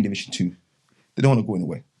stay in Division 2. They don't want to go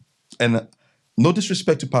anywhere. And no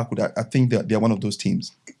disrespect to Parkwood, I think they're one of those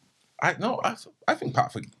teams. I think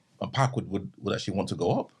Parkwood would actually want to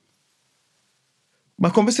go up. My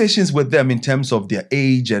conversations with them in terms of their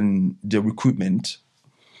age and their recruitment,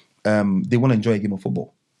 they want to enjoy a game of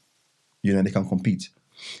football. They can compete.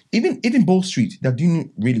 Even Bow Street, they're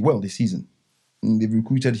doing really well this season. They've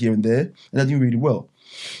recruited here and there, and they're doing really well.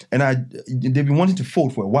 And they've been wanting to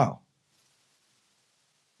fold for a while.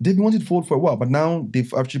 But now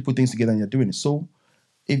they've actually put things together and they're doing it. So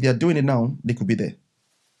if they're doing it now, they could be there.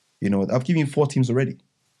 I've given you 4 teams already.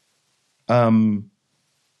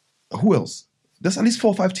 Who else? There's at least 4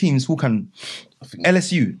 or 5 teams who can.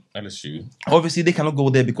 LSU. Obviously, they cannot go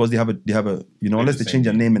there because they have a unless they change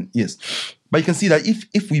their name and yes. But you can see that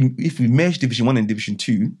if we merge Division 1 and Division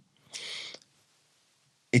 2,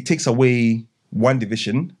 it takes away one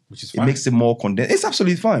division, which is fine. It makes it more condensed. It's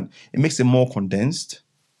absolutely fine. It makes it more condensed.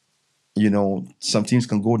 Some teams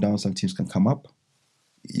can go down, some teams can come up.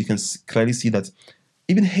 You can clearly see that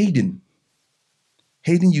even Hayden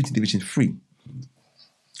Youth in Division 3,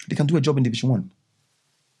 they can do a job in Division 1.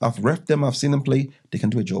 I've reffed them, I've seen them play, they can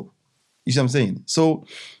do a job. You see what I'm saying? So,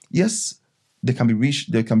 yes, there can be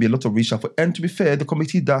a lot of reshuffle. And to be fair, the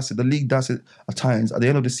committee does it, the league does it at times. At the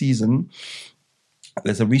end of the season,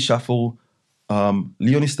 there's a reshuffle.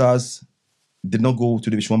 Leone Stars did not go to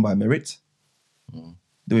Division 1 by merit.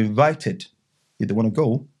 They were invited if they want to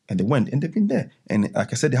go, and they went, and they've been there. And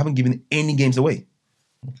like I said, they haven't given any games away.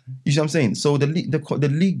 Okay. You see what I'm saying? So the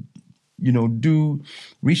league, do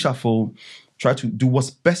reshuffle, try to do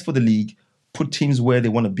what's best for the league, put teams where they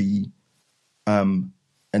want to be, and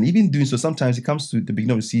even doing so, sometimes it comes to the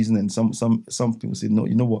beginning of the season, and some people say, no,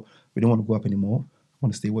 you know what, we don't want to go up anymore. We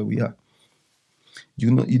want to stay where we are.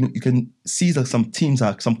 You can see that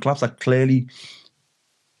some clubs are clearly,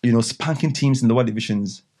 spanking teams in lower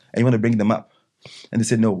divisions, and you want to bring them up, and they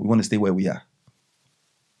say, no, we want to stay where we are.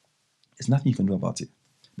 There's nothing you can do about it,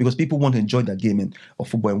 because people want to enjoy that game of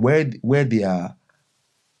football, and where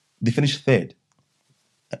they finish third,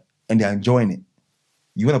 and they're enjoying it.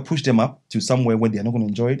 You want to push them up to somewhere where they're not going to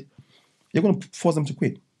enjoy it. You're going to force them to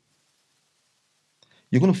quit.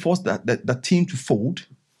 You're going to force that team to fold,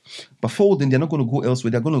 But folding, they're not going to go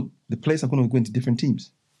elsewhere. The players are going to go into different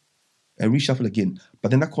teams and reshuffle again.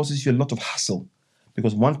 But then that causes you a lot of hassle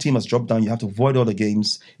because one team has dropped down. You have to avoid all the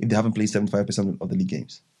games if they haven't played 75% of the league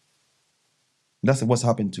games. That's what's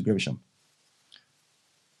happened to Gravesham.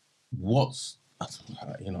 It's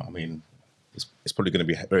probably going to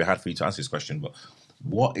be very hard for you to answer this question, but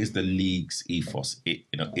what is the league's ethos?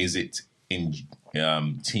 Is it in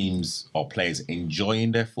teams or players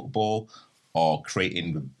enjoying their football or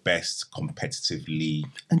creating the best competitive league?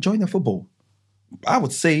 Enjoying their football. I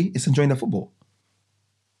would say it's enjoying their football.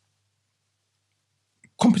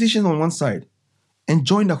 Competition on one side,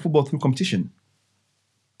 enjoying their football through competition.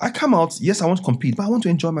 I come out, yes, I want to compete, but I want to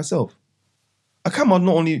enjoy myself. I come out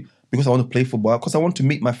not only because I want to play football, because I want to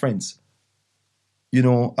meet my friends.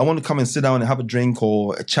 I want to come and sit down and have a drink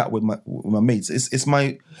or a chat with my mates. It's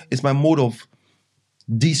my mode of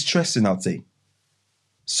de-stressing, I'd say.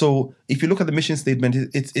 So if you look at the mission statement,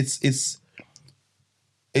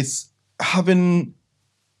 it's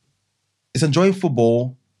enjoying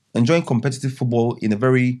football, enjoying competitive football in a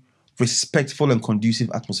very respectful and conducive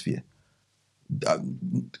atmosphere.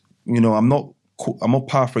 I'm not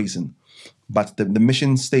paraphrasing, but the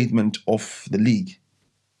mission statement of the league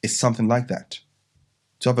is something like that.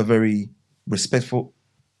 To have a very respectful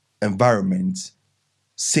environment,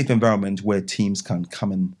 safe environment where teams can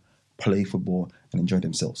come and play football and enjoy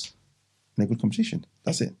themselves in a good competition.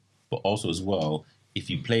 That's it. But also as well,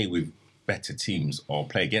 if you play with better teams or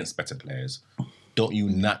play against better players, don't you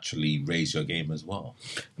naturally raise your game as well?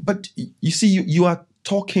 But you see, you are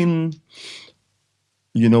talking,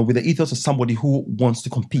 with the ethos of somebody who wants to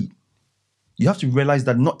compete. You have to realize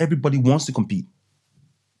that not everybody wants to compete,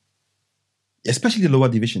 especially the lower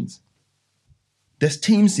divisions. There's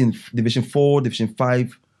teams in Division 4, Division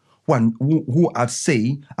 5, who I'd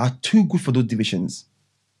say are too good for those divisions,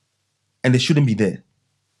 and they shouldn't be there.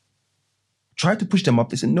 Try to push them up.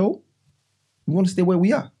 They say, no, we want to stay where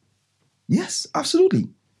we are. Yes, absolutely.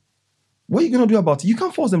 What are you going to do about it? You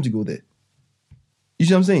can't force them to go there. You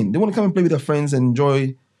see what I'm saying? They want to come and play with their friends and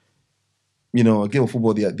enjoy, a game of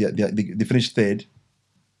football. They finished third,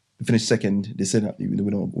 they finished second. They said, we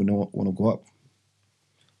don't want to go up.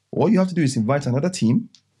 All you have to do is invite another team.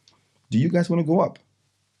 Do you guys want to go up?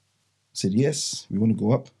 I said, yes, we want to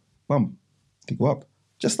go up. Bam, they go up.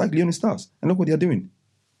 Just like Leonie Stars. And look what they are doing.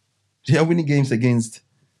 They are winning games against,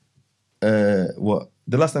 the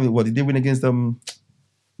last time, did they win against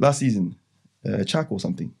last season? Chaco or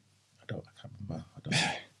something? I can't remember.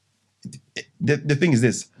 The thing is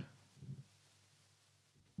this.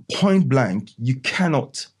 Point blank, you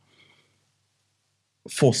cannot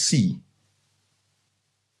foresee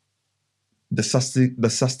the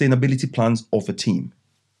sustainability plans of a team.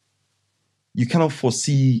 You cannot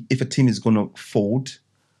foresee if a team is going to fold.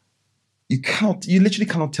 You literally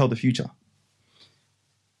cannot tell the future.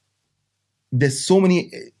 There's so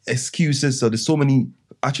many excuses, or there's so many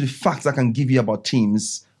actually facts I can give you about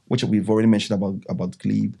teams, which we've already mentioned about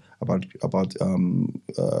Glebe, about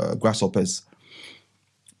Grasshoppers,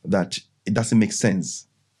 that it doesn't make sense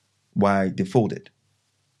why they folded.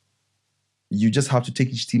 You just have to take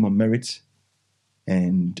each team on merit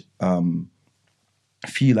and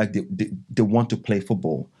feel like they want to play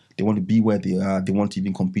football. They want to be where they are. They want to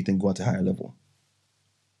even compete and go at a higher level.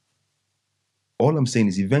 All I'm saying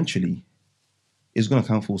is eventually it's going to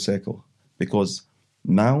come full circle, because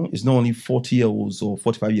now it's not only 40-year-olds or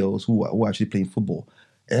 45-year-olds who are actually playing football.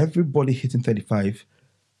 Everybody hitting 35,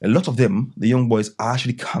 a lot of them, the young boys, are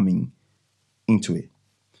actually coming into it.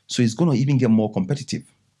 So it's going to even get more competitive,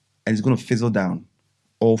 and it's going to fizzle down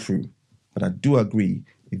all through. But I do agree,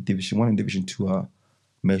 if Division 1 and Division 2 are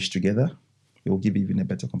merged together, it will give even a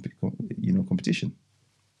better competition.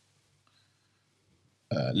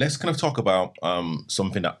 Let's kind of talk about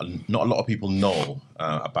something that not a lot of people know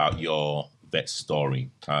about your vet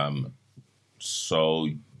story. So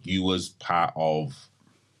you was part of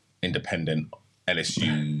independent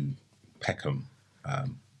LSU Peckham.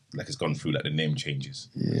 Like it's gone through like the name changes.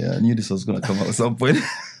 Yeah, I knew this was going to come out at some point.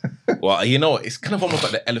 Well, it's kind of almost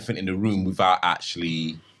like the elephant in the room without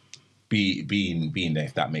actually being there,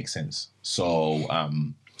 if that makes sense. So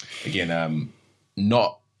again,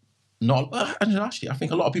 actually, I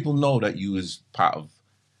think a lot of people know that you was part of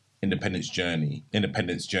Independent's journey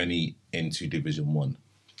into Division 1,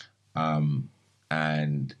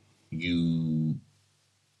 and you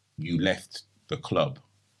left the club.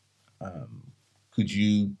 Could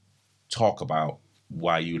you talk about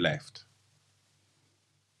why you left?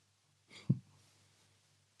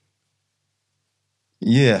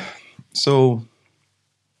 Yeah. So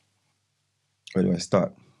where do I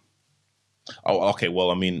start? Oh, okay.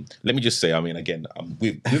 Well, I mean, let me just say, I mean, again,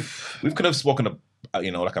 we've kind of spoken,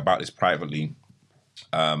 like about this privately.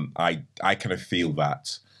 I kind of feel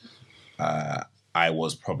that I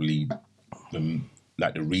was probably the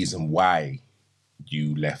reason why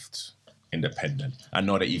you left independent. I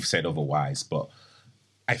know that you've said otherwise, but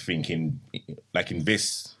I think in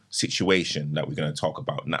this situation that we're going to talk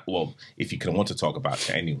about, if you can want to talk about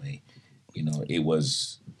it anyway, it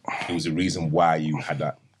was a reason why you had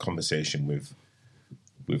that conversation with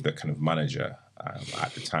the kind of manager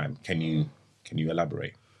at the time. Can you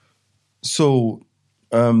elaborate? So,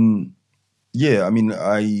 yeah, I mean,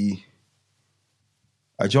 I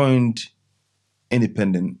joined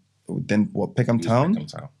independent, then Peckham Town. Peckham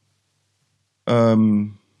Town.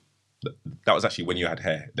 That was actually when you had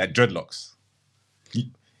hair, like dreadlocks.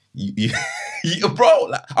 Bro,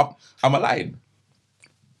 like, I'm lying.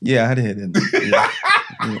 Yeah, I had hair then. Yeah,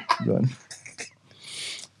 go on.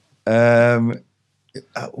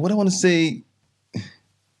 What I want to say,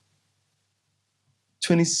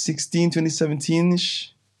 2016,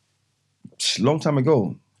 2017-ish, long time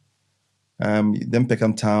ago. Then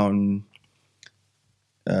Peckham Town,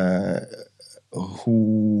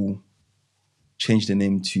 who changed the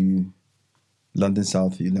name to London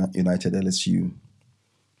South United, LSU,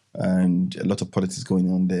 and a lot of politics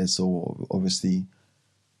going on there. So obviously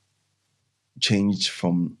changed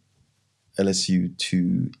from LSU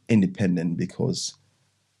to independent because,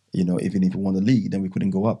 even if we won the league, then we couldn't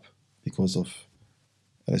go up because of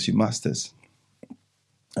LSU Masters.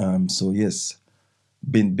 So yes,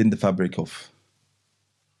 been the fabric of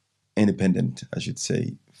independent, I should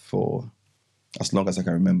say, for as long as I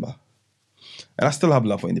can remember. And I still have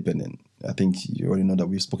love for independent. I think you already know that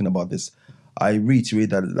we've spoken about this. I reiterate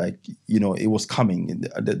that, it was coming.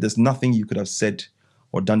 There's nothing you could have said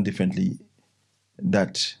or done differently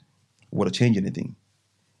that would have changed anything.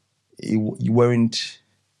 You weren't,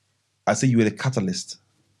 I say you were the catalyst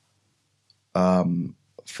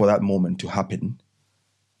for that moment to happen,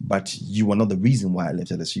 but you were not the reason why I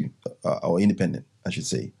left LSU, or independent, I should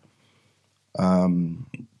say.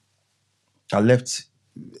 I left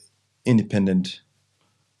independent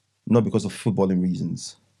not because of footballing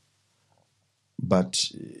reasons, but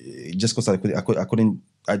just because I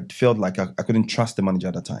felt like I couldn't trust the manager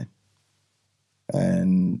at that time.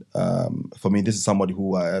 And for me, this is somebody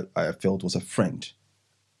who I felt was a friend.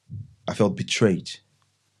 I felt betrayed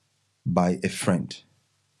by a friend.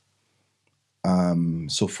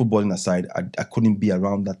 So footballing aside, I couldn't be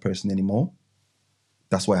around that person anymore.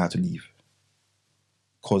 That's why I had to leave.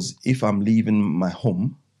 Because if I'm leaving my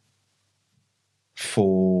home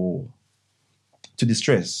to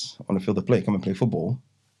distress on the field of play, come and play football,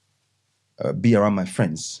 be around my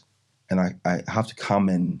friends, and I have to come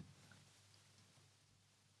and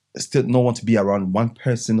still not want to be around one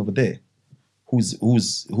person over there who's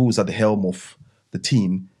at the helm of the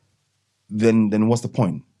team, then what's the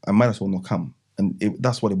point? I might as well not come. And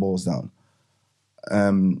that's what it boils down.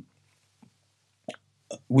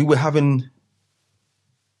 We were having,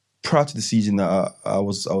 prior to the season, I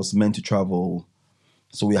was meant to travel,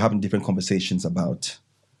 so we were having different conversations about,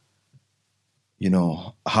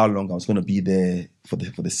 how long I was going to be there for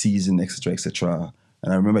the season, etc., etc.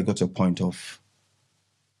 And I remember I got to a point of,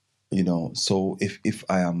 so if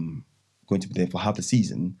I am going to be there for half the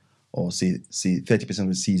season, or say 30% of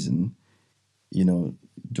the season,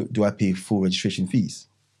 do I pay full registration fees?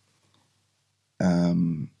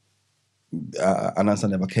 An answer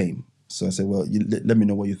never came. So I said, well, let me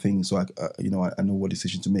know what you think, so I know what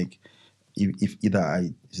decision to make. If either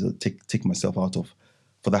I take myself out of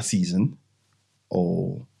for that season,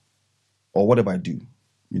 or whatever I do,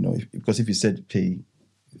 because if you said pay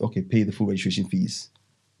the full registration fees,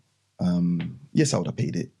 yes, I would have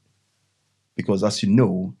paid it, because as you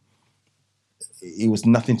know, it was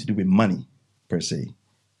nothing to do with money per se.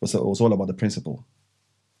 It was all about the principle.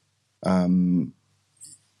 You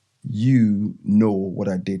know what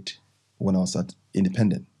I did when I was at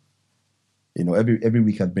independent. Every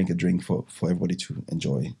week I'd bring a drink for everybody to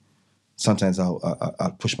enjoy. Sometimes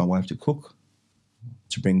I'll push my wife to cook,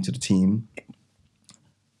 to bring to the team.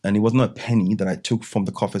 And it was not a penny that I took from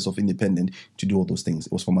the coffers of independent to do all those things.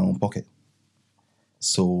 It was from my own pocket.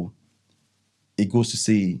 So it goes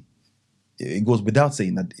without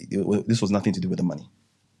saying that this was nothing to do with the money.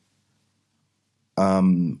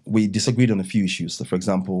 We disagreed on a few issues. So for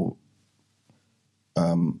example,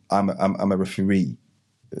 I'm a referee,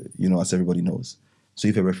 as everybody knows. So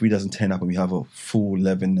if a referee doesn't turn up and we have a full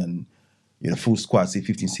 11 and full squad, say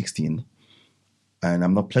 15, 16, and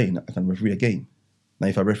I'm not playing, I can referee a game. Now,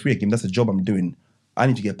 if I referee a game, that's a job I'm doing. I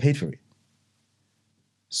need to get paid for it.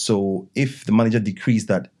 So if the manager decrees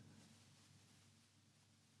that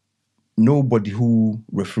nobody who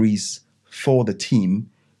referees for the team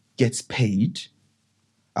gets paid,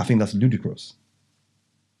 I think that's ludicrous.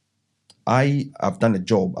 I've done a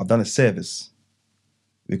job, I've done a service,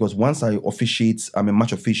 because once I officiate, I'm a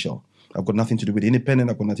match official. I've got nothing to do with the independent,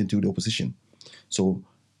 I've got nothing to do with the opposition. So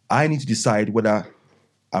I need to decide whether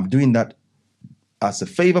I'm doing that as a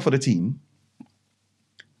favor for the team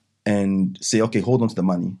and say, okay, hold on to the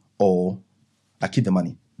money, or I keep the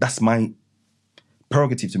money. That's my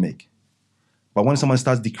prerogative to make. But when someone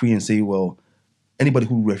starts decreeing and say, well, anybody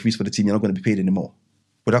who referees for the team, you're not going to be paid anymore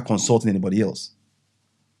without consulting anybody else.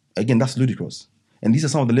 Again, that's ludicrous. And these are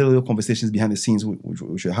some of the little conversations behind the scenes which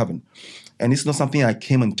we're having. And it's not something I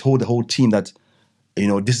came and told the whole team that,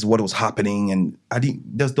 this is what was happening. And I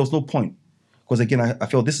didn't, there was no point. Because again, I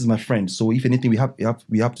felt this is my friend. So if anything, we have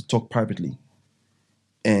to talk privately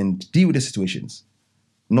and deal with the situations.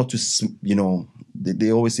 Not to,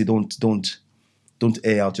 they always say don't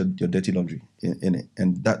air out your dirty laundry in it.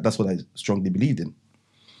 And that's what I strongly believed in.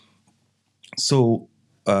 So,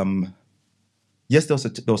 yes, there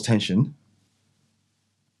was tension.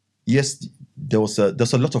 Yes, there's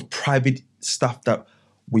a lot of private stuff that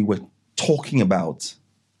we were talking about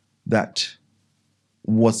that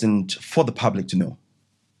wasn't for the public to know,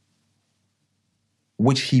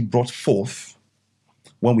 which he brought forth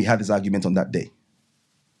when we had this argument on that day.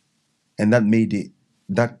 And that made it,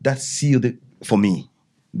 that sealed it for me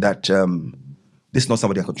that this is not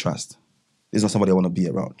somebody I could trust. This is not somebody I want to be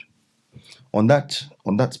around. On that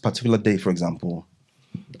particular day, for example,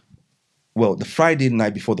 well, the Friday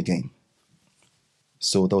night before the game,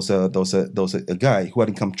 so there was a guy who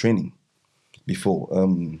hadn't come training before.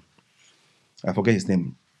 I forget his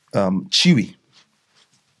name, Chewy,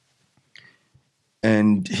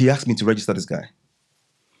 and he asked me to register this guy.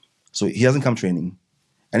 So he hasn't come training,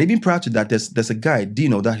 and even prior to that, there's a guy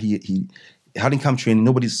Dino that he hadn't come training.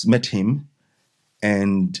 Nobody's met him,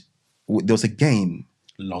 and there was a game.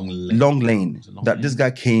 Long lane. This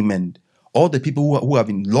guy came, and all the people who have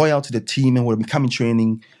been loyal to the team and who have been coming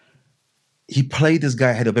training, he played this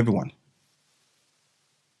guy ahead of everyone.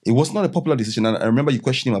 It was not a popular decision. And I remember you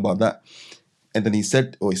questioning him about that. And then he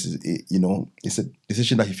said, it's a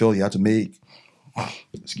decision that he felt he had to make.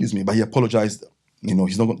 Excuse me, but he apologized.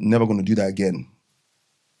 He's never going to do that again.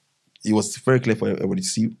 It was very clear for everybody to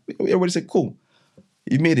see. Everybody said, cool.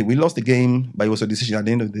 He made it. We lost the game, but it was a decision at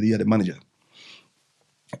the end of the day, the manager.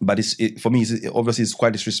 But for me, obviously it's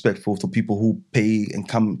quite disrespectful to people who pay and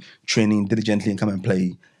come training diligently and come and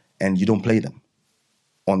play, and you don't play them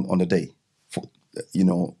on the day,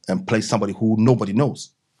 and play somebody who nobody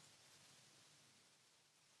knows.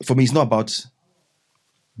 For me, it's not about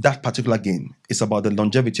that particular game. It's about the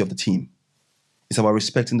longevity of the team. It's about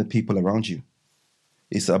respecting the people around you.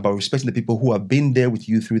 It's about respecting the people who have been there with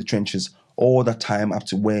you through the trenches all that time up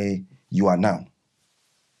to where you are now.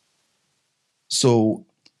 So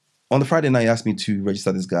on the Friday night, he asked me to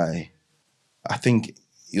register this guy. I think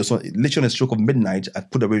it was literally on a stroke of midnight. I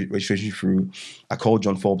put the registration through. I called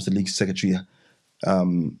John Forbes, the league secretary,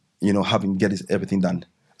 having get everything done.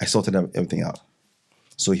 I sorted everything out.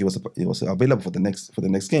 So he was available for the next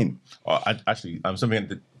game.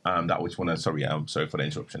 Something that which one. Sorry, I'm sorry for the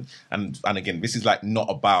interruption. And again, this is like not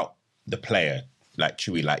about the player, like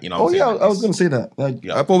Chewy, like I was going to say that.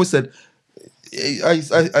 I've always said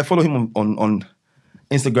I follow him on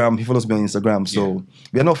Instagram. He follows me on Instagram. So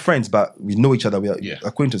we are not friends, but we know each other. We are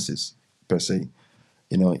acquaintances per se.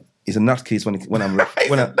 It's a nutcase when I'm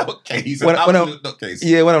refereeing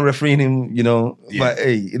him. But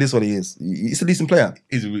hey, it is what he is. He's a decent player.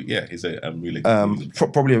 He's a really good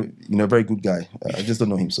probably a very good guy. I just don't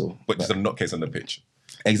know him so. But just a nutcase on the pitch.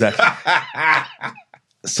 Exactly.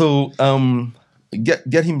 So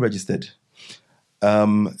get him registered.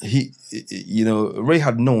 Ray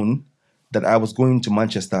had known that I was going to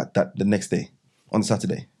Manchester the next day on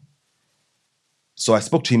Saturday. So I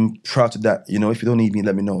spoke to him prior to that. If you don't need me,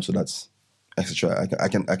 let me know. So that's etc. I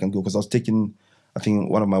can go because I was taking, I think,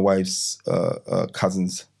 one of my wife's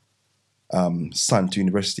cousin's son to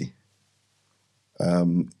university.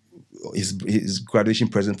 His graduation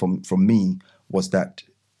present from me was that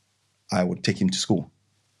I would take him to school.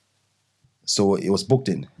 So it was booked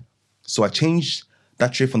in. So I changed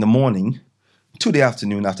that trip from the morning to the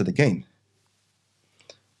afternoon after the game.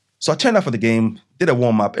 So I turned up for the game, did a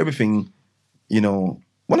warm up, everything.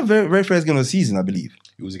 One of the very, very first games of the season, I believe.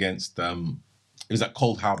 It was against, it was at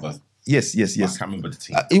Cold Harbour. Yes. I can't remember the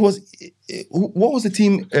team. What was the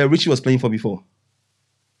team Richie was playing for before?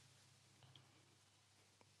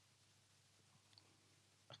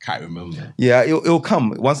 I can't remember. Yeah, it'll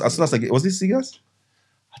come. As soon as I get, was this Seagulls?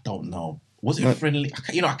 I don't know. Was it friendly? I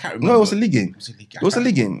can't remember. No, it was a league game. It was a league game. It was a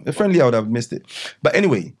league game. A friendly, I would have missed it. But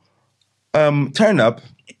anyway, turn up.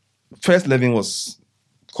 First 11 was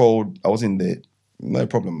called. I was in there. No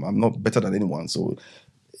problem. I'm not better than anyone. So,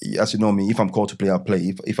 as you know me, if I'm called to play, I'll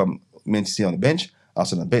play. If I'm meant to sit on the bench, I'll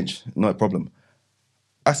sit on the bench. No problem.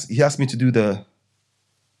 He asked me to do the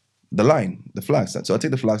line, the flags. So I take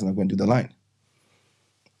the flags and I go and do the line.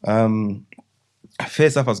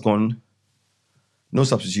 First half has gone. No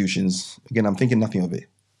substitutions. Again, I'm thinking nothing of it.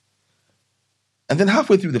 And then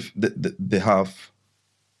halfway through the half,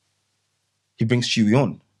 he brings Chewy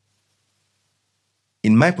on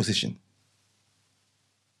in my position.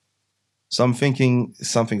 So I'm thinking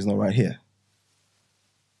something's not right here.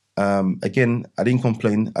 Again, I didn't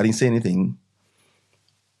complain. I didn't say anything.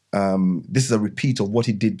 This is a repeat of what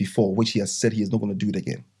he did before, which he has said he is not going to do it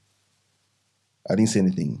again. I didn't say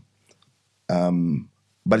anything.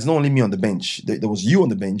 But it's not only me on the bench. There was you on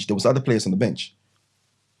the bench. There was other players on the bench.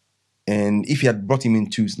 And if he had brought him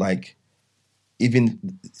into like,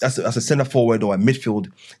 even as a center forward or a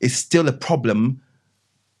midfield, it's still a problem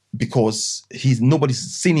because nobody's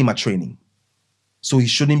seen him at training. So he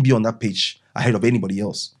shouldn't be on that pitch ahead of anybody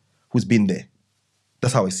else who's been there.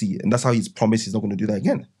 That's how I see it. And that's how he's promised he's not going to do that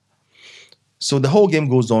again. So the whole game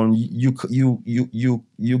goes on. You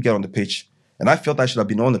get on the pitch. And I felt I should have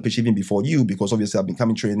been on the pitch even before you, because obviously I've been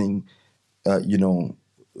coming training,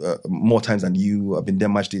 more times than you. I've been there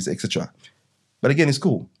match days, etc. But again, it's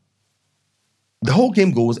cool. The whole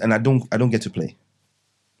game goes, and I don't get to play.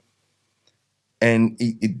 And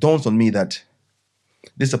it dawns on me that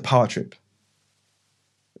this is a power trip.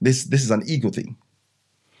 This is an ego thing,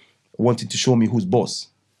 wanting to show me who's boss.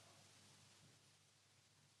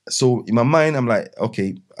 So in my mind, I'm like,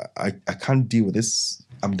 okay, I can't deal with this.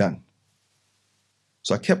 I'm done.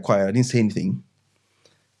 So I kept quiet. I didn't say anything.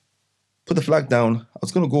 Put the flag down. I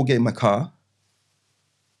was going to go get in my car,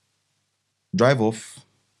 drive off,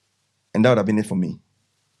 and that would have been it for me.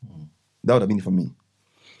 That would have been it for me.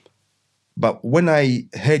 But when I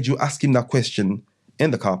heard you ask him that question in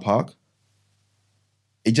the car park,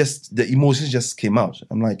 the emotions just came out.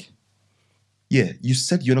 I'm like, yeah, you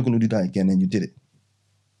said you're not going to do that again, and you did it.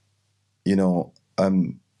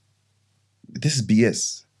 This is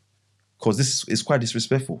BS. Because this is quite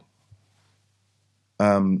disrespectful.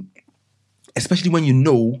 Especially when you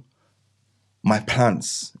know my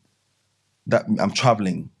plans, that I'm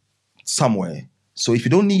traveling somewhere. So if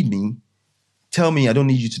you don't need me, tell me I don't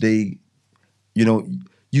need you today.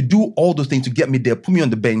 You do all those things to get me there, put me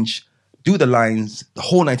on the bench, do the lines, the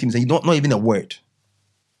whole 90 minutes, and you don't know even a word.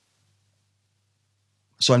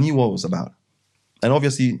 So I knew what it was about. And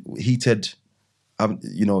obviously heated,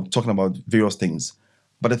 talking about various things.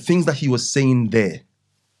 But the things that he was saying there,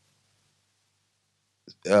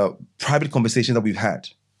 private conversations that we've had,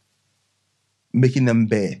 making them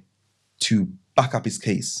bare to back up his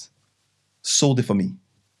case, sold it for me.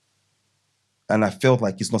 And I felt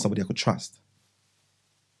like he's not somebody I could trust.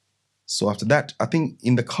 So after that, I think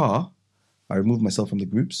in the car, I removed myself from the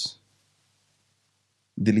groups,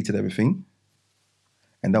 deleted everything,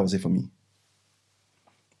 and that was it for me.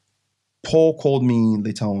 Paul called me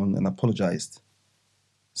later on and apologized,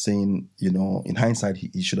 saying, in hindsight, he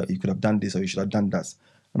could have done this or he should have done that.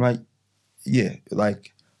 I'm like, yeah,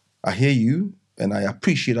 like, I hear you and I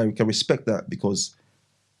appreciate that. You can respect that because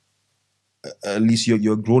at least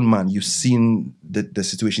you're a grown man. You've seen the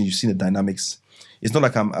situation. You've seen the dynamics. It's not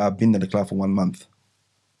like I've been in the club for 1 month.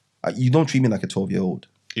 You don't treat me like a 12-year-old.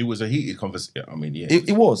 It was a heated conversation. I mean, yeah.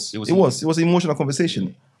 It was an emotional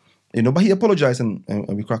conversation. But he apologized and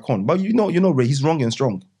we crack on. But Ray, he's wrong and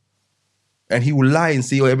strong. And he will lie and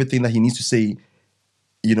say everything that he needs to say,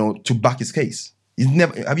 to back his case.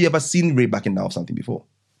 Have you ever seen Ray backing down something before?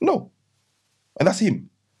 No. And that's him.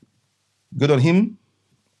 Good on him.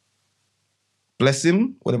 Bless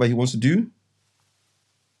him, whatever he wants to do.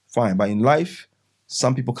 Fine. But in life,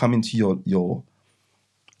 some people come into your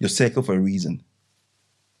circle for a reason.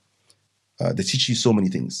 They teach you so many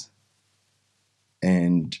things.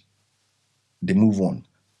 And they move on.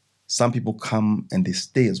 Some people come and they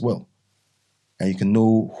stay as well. And you can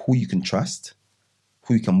know who you can trust,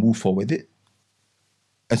 who you can move forward with it,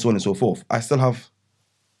 and so on and so forth. I still have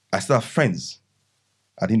friends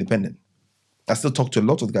at Independent. I still talk to a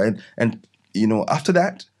lot of the guys. And after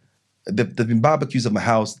that, there've been barbecues at my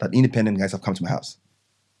house that Independent guys have come to my house.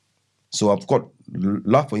 So I've got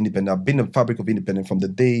love for Independent. I've been the fabric of Independent from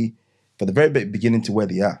the very beginning to where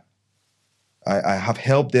they are. I have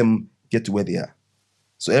helped them get to where they are.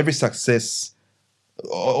 So every success,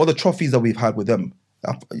 all the trophies that we've had with them,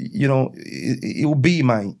 it will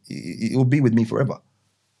be with me forever.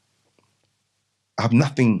 I have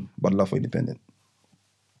nothing but love for independent.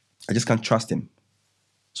 I just can't trust him.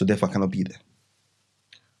 So therefore I cannot be there.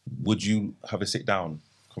 Would you have a sit-down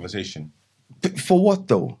conversation? For what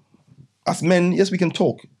though? As men, yes, we can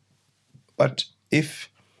talk. But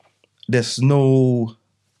if there's no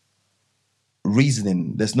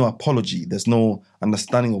reasoning, there's no apology, there's no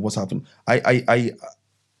understanding of what's happened,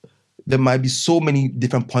 there might be so many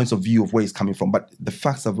different points of view of where it's coming from, but the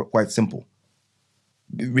facts are quite simple.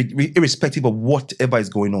 Irrespective of whatever is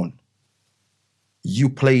going on, you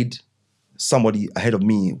played somebody ahead of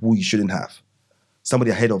me who you shouldn't have.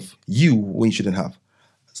 Somebody ahead of you when you shouldn't have.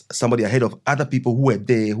 Somebody ahead of other people who were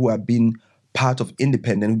there, who have been part of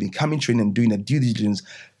independent, who've been coming training and doing the due diligence,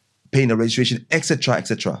 paying the registration, etc.,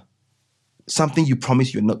 etc. Something you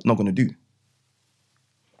promised you're not going to do.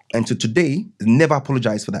 And so today, never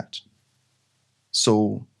apologize for that.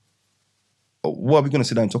 So what are we going to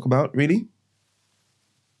sit down and talk about, really?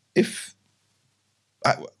 If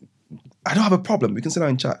I don't have a problem, we can sit down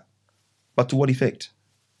and chat. But to what effect?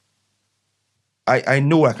 I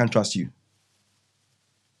know I can't trust you.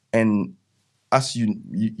 And as you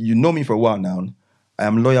know me for a while now, I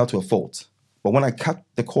am loyal to a fault. But when I cut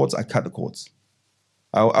the cords, I cut the cords.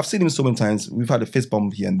 I've seen him so many times. We've had a fist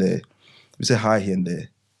bump here and there. We say hi here and there.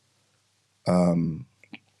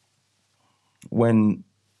 When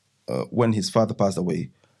his father passed away,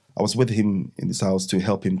 I was with him in his house to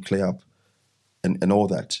help him clear up and all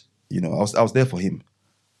that. You know, I was there for him.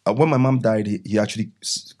 When my mom died, he actually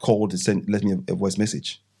called and left me a voice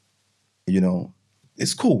message. You know,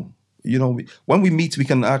 it's cool. You know, when we meet, we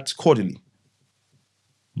can act cordially.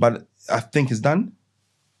 But I think it's done.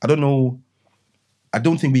 I don't know. I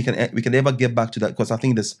don't think we can ever get back to that, because I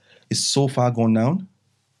think this is so far gone now.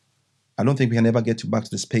 I don't think we can ever get back to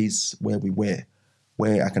the space where we were,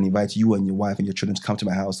 where I can invite you and your wife and your children to come to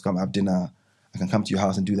my house, come have dinner. I can come to your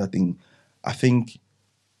house and do that thing. I think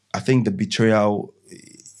the betrayal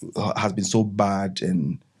has been so bad,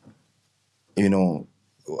 and you know,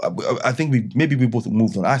 I think we both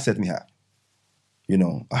moved on. I certainly have. You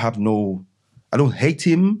know, I don't hate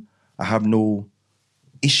him. I have no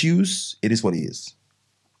issues. It is what it is.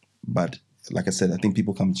 But like I said, I think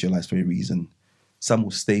people come into your lives for a reason. Some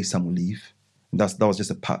will stay, some will leave. And that was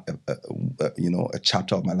just a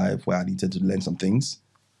chapter of my life where I needed to learn some things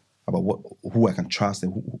about who I can trust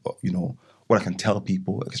and what I can tell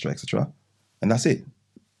people, etc., etc. And that's it.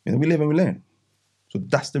 You know, we live and we learn. So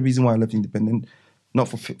that's the reason why I left independent, not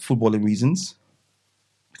for footballing reasons,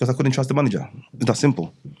 because I couldn't trust the manager. It's that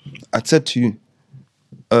simple. I said to you,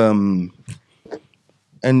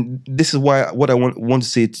 and this is why what I want to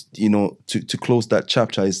say, to close that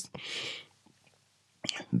chapter is,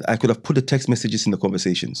 I could have put the text messages in the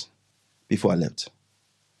conversations before I left.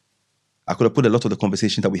 I could have put a lot of the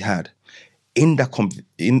conversations that we had in that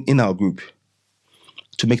in our group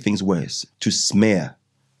to make things worse, to smear,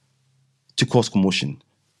 to cause commotion.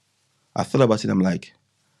 I thought about it. I'm like,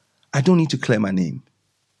 I don't need to clear my name.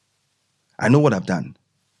 I know what I've done.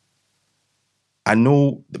 I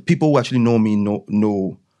know the people who actually know me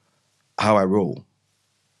know how I roll.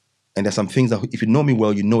 And there's some things that if you know me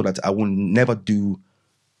well, you know that I will never do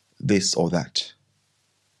this or that.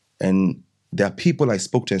 And there are people I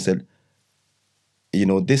spoke to and said, you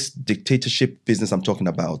know, this dictatorship business I'm talking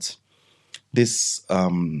about, this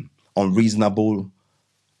unreasonable,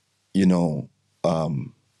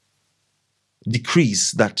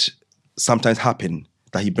 decrees that sometimes happen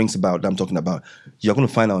that he brings about, that I'm talking about, you're going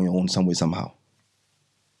to find out on your own some way, somehow.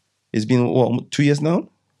 It's been, 2 years now?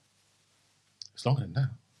 It's longer than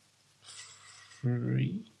that.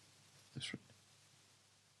 3?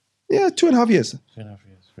 Yeah, 2.5 years. 2.5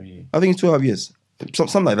 years, 3 years. I think it's 2.5 years.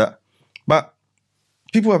 Something like that. But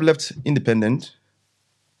people have left independent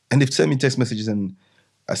and they've sent me text messages and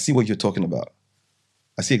I see what you're talking about.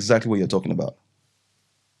 I see exactly what you're talking about.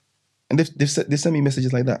 And they sent me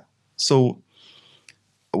messages like that. So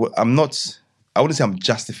I wouldn't say I'm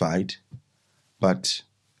justified, but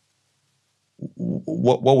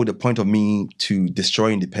what would the point of me to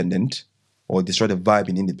destroy independent or destroy the vibe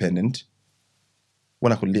in independent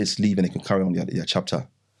when I could just leave and they can carry on their chapter,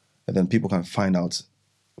 and then people can find out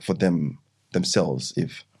for themselves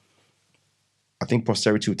if, I think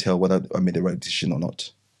posterity will tell whether I made the right decision or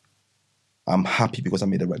not. I'm happy because I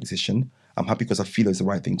made the right decision. I'm happy because I feel it's the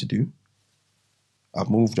right thing to do. I've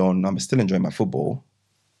moved on. I'm still enjoying my football.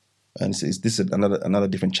 And this is another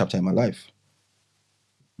different chapter in my life.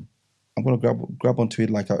 I'm going to grab onto it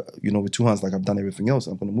like, with two hands like I've done everything else.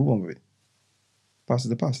 I'm going to move on with it. Past is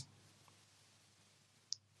the past.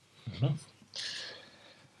 Enough.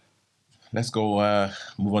 Let's go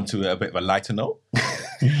move on to a bit of a lighter note.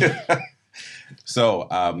 So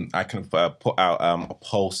I can put out a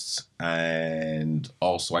post, and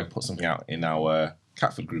also I put something out in our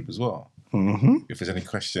Catford group as well. If there's any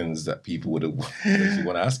questions that people would actually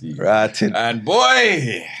want to ask you. Right. And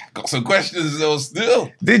boy, got some questions though still.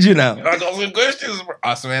 Did you now? I got some questions.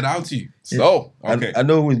 I swear it out to you. So, okay. I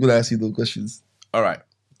know who's going to ask you those questions. All right.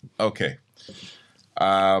 Okay.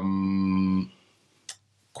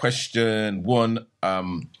 Question one.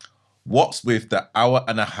 What's with the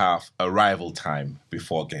 1.5 hour arrival time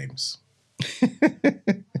before games?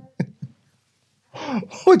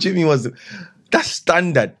 What do you mean? That's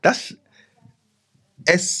standard? That's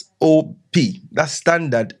SOP. That's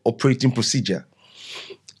standard operating procedure.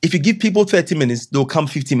 If you give people 30 minutes, they'll come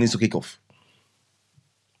 15 minutes to kick off.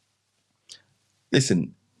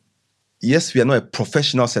 Listen, yes, we are not a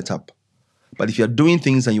professional setup, but if you're doing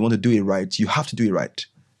things and you want to do it right, you have to do it right.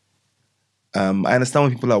 I understand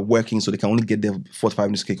when people are working so they can only get there 45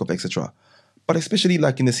 minutes to kick off, etc. But especially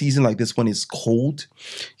like in a season like this when it's cold,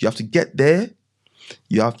 you have to get there,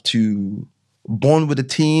 you have to bond with the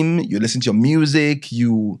team, you listen to your music,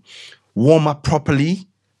 you warm up properly,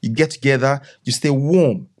 you get together, you stay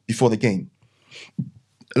warm before the game.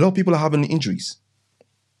 A lot of people are having injuries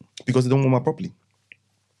because they don't warm up properly.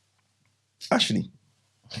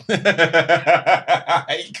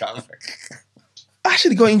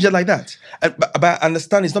 Actually got injured like that. But I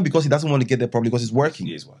understand it's not because he doesn't want to get there properly, because he's working.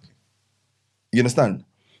 He is working. You understand?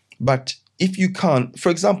 But if you can't, for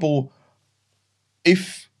example,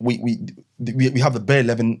 if we have the bare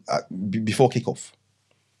 11 before kickoff,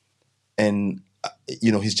 and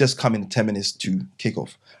he's just coming 10 minutes to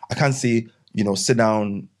kickoff, I can't say sit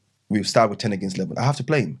down. We'll start with 10 against 11. I have to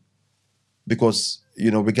play him because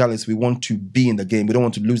regardless, we want to be in the game. We don't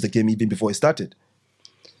want to lose the game even before it started.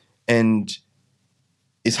 And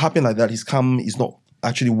it's happened like that. He's come. He's not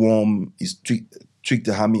actually warm. He's tweaked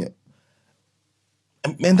the hammy.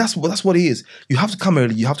 And that's what it is. You have to come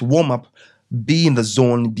early. You have to warm up, be in the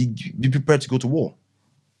zone, be prepared to go to war.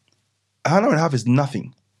 An hour and a half is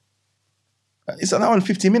nothing. It's an hour and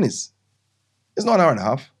 15 minutes. It's not an hour and a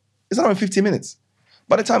half. It's an hour and 15 minutes.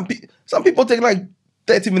 By the time some people take like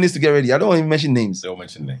 30 minutes to get ready. I don't even mention names. Don't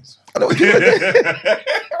mention names. I don't.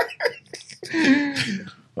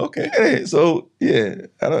 Okay. So yeah,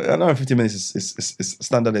 an hour and 15 minutes is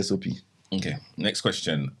standard SOP. Okay. Next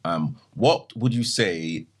question. What would you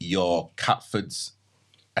say your Catford's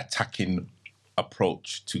attacking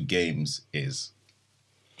approach to games is?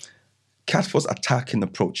 Catford's attacking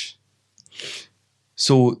approach.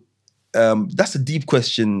 So that's a deep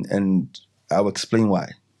question, and I'll explain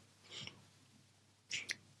why.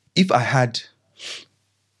 If I had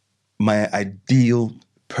my ideal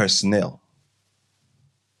personnel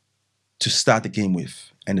to start the game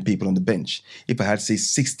with and the people on the bench, if I had, say,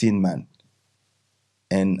 16 men,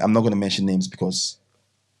 and I'm not going to mention names because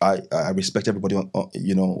I respect everybody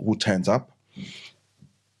who turns up,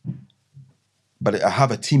 but I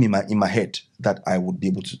have a team in my head that I would be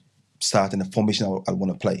able to start in the formation I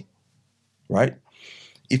want to play, right?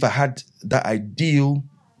 If I had that ideal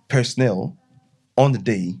personnel on the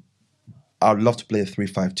day, I would love to play a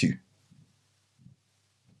 3-5-2.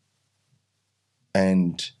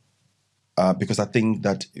 And because I think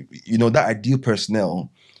that, that ideal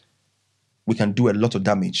personnel, we can do a lot of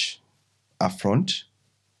damage up front.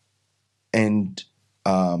 And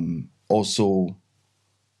also,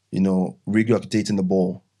 regurgitating the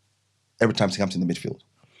ball every time it comes in the midfield.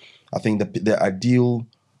 I think the ideal,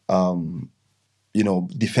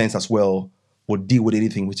 defense as well will deal with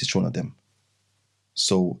anything which is thrown at them.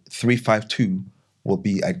 So 3-5-2 will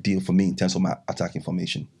be ideal for me in terms of my attacking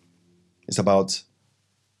formation. It's about,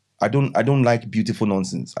 I don't like beautiful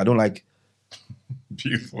nonsense. I don't like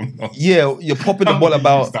beautiful nonsense. Yeah, you're popping the ball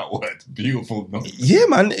about. Use that word, beautiful nonsense. Yeah,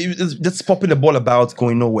 man, it's just popping the ball about,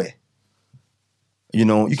 going nowhere. You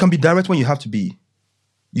can be direct when you have to be.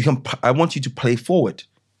 I want you to play forward.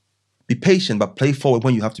 Be patient, but play forward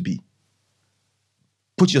when you have to be.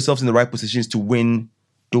 Put yourselves in the right positions to win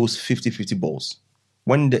those 50-50 balls.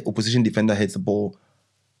 When the opposition defender hits the ball,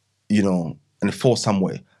 and it falls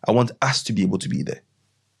somewhere, I want us to be able to be there.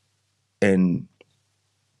 And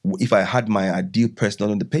if I had my ideal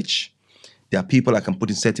personnel on the pitch, there are people I can put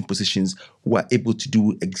in certain positions who are able to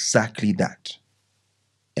do exactly that.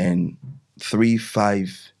 And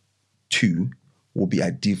 3-5-2 will be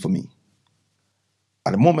ideal for me.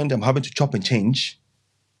 At the moment, I'm having to chop and change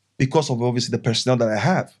because of obviously the personnel that I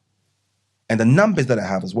have and the numbers that I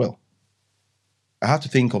have as well. I have to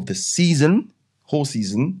think of the season, whole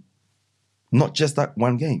season, not just that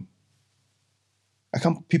one game. I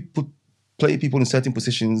can't play people in certain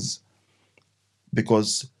positions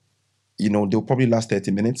because, they'll probably last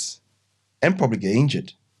 30 minutes and probably get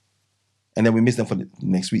injured. And then we miss them for the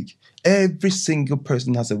next week. Every single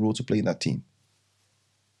person has a role to play in that team.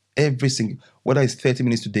 Every single, whether it's 30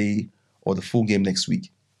 minutes today or the full game next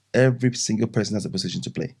week, every single person has a position to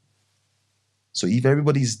play. So if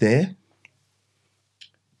everybody's there,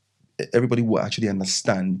 everybody will actually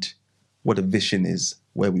understand what the vision is,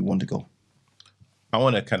 where we want to go. I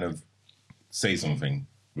want to kind of say something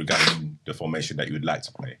regarding the formation that you would like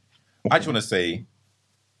to play. I just want to say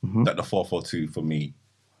that the 4-4-2 for me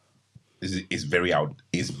is very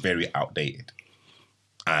outdated,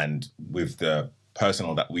 and with the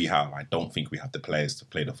personnel that we have, I don't think we have the players to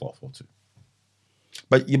play the 4-4-2.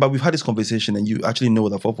 But we've had this conversation, and you actually know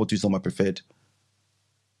that 4-4-2 is not my preferred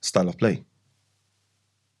style of play.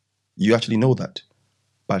 You actually know that.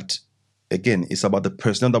 But again, it's about the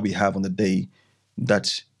personnel that we have on the day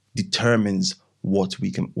that determines what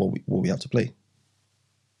we have to play.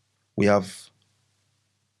 We have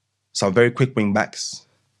some very quick wing backs,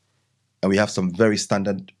 and we have some very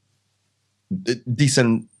standard,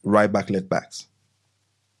 decent right back, left backs.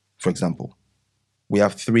 For example, we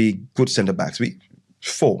have 3 good centre backs.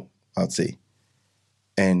 4, I'd say.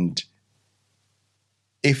 And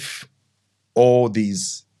if all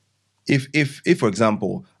these, if for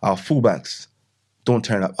example, our fullbacks don't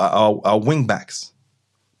turn up, our wing backs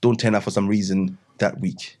don't turn up for some reason that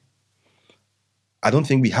week, I don't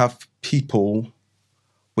think we have people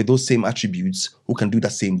with those same attributes who can do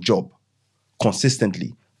that same job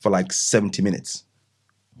consistently for like 70 minutes.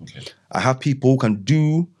 Okay. I have people who can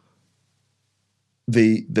do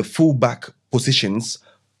the fullback positions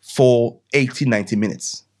for 80, 90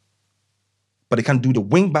 minutes. But they can't do the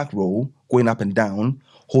wing back role, going up and down,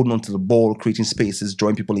 holding onto the ball, creating spaces,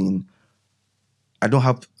 drawing people in. I don't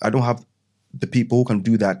have the people who can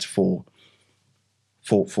do that for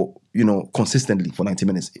consistently for 90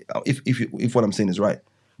 minutes. If what I'm saying is right.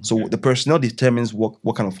 So the personnel determines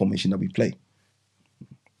what kind of formation that we play.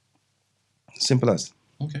 Simple as.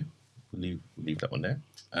 Okay, we'll leave that one there.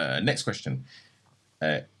 Next question.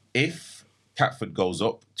 If Catford goes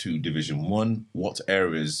up to Division 1, what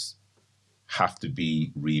areas have to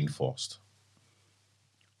be reinforced?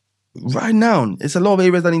 Right now, it's a lot of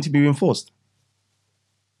areas that need to be reinforced.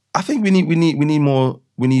 I think we need more.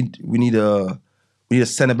 We need a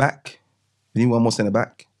centre back. We need one more centre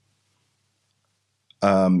back.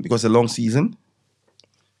 Because it's a long season.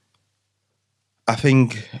 I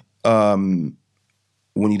think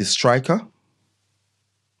we need a striker.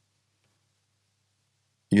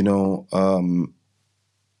 And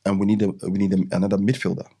we need another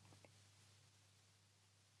midfielder.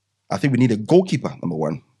 I think we need a goalkeeper, number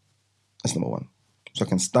 1. That's number 1. So I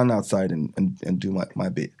can stand outside and do my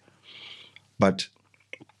bit. But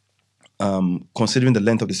considering the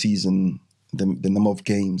length of the season, the number of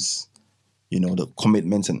games, the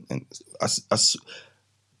commitments, and as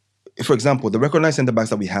for example, the recognized centre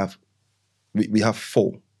backs that we have have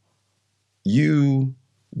 4. You,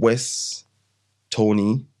 Wes,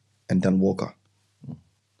 Tony, and Dan Walker.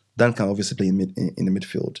 Dan can obviously play in the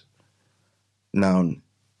midfield. Now,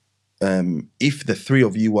 if the 3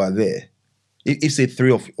 of you are there, if say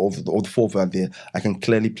 3 of the 4 are there, I can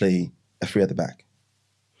clearly play a 3 at the back.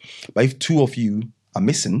 But if 2 of you are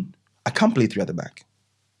missing, I can't play 3 at the back.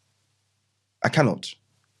 I cannot.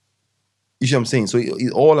 You see what I'm saying? So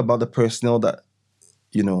it's all about the personnel that,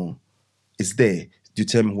 is there to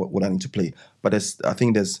determine what I need to play. But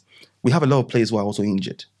we have a lot of players who are also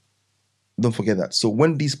injured. Don't forget that. So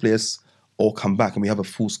when these players all come back and we have a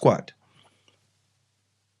full squad,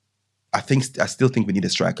 I still think we need a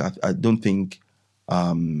striker. I don't think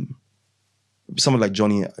someone like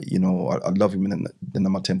Johnny, I love him in the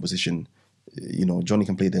number 10 position. Johnny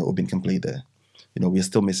can play there, Obin can play there. We are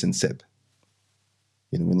still missing Seb.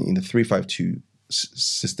 In the 3-5-2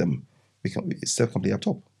 system, Seb can play up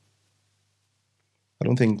top. I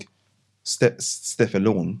don't think Steph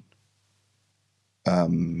alone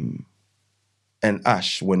and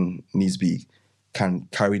Ash, when needs be, can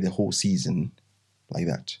carry the whole season like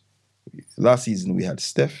that. Last season we had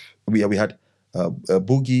Steph, we had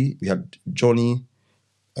Boogie, we had Johnny,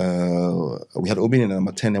 we had Obin in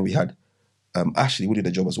number 10, and we had Ashley who did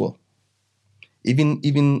the job as well.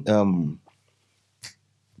 Even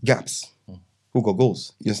gaps who got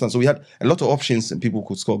goals. You understand? So we had a lot of options and people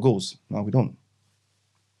could score goals. Now we don't.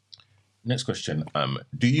 Next question.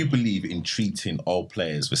 Do you believe in treating all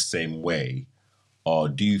players the same way, or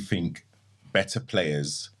do you think better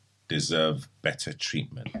players deserve better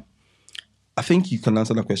treatment? I think you can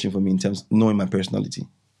answer that question for me in terms of knowing my personality.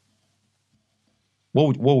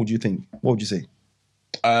 What would you think? What would you say?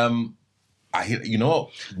 Not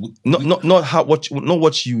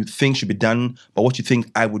what you think should be done, but what you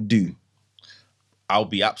think I would do. I'll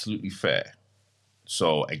be absolutely fair.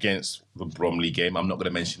 So against the Bromley game, I'm not going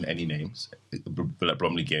to mention any names. The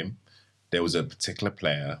Bromley game, there was a particular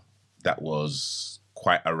player that was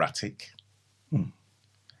quite erratic,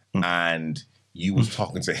 and you was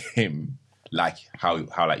talking to him like how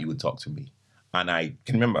like you would talk to me, and I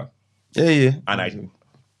can remember. Yeah.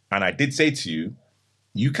 And I did say to you,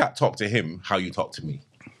 you can't talk to him how you talk to me.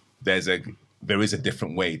 There is a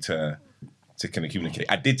different way to kind of communicate.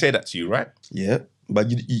 I did say that to you, right? Yeah, but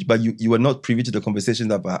you were not privy to the conversation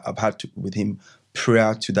that I've had with him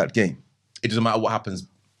prior to that game. It doesn't matter what happens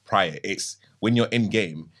prior. It's when you're in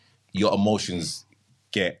game, your emotions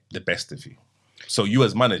get the best of you. So you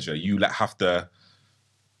as manager, you have to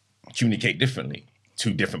communicate differently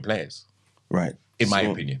to different players. Right. In my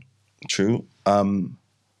opinion. True.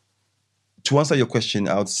 To answer your question,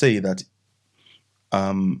 I would say that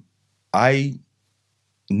I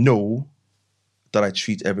know that I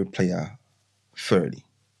treat every player fairly.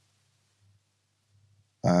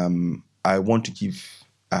 I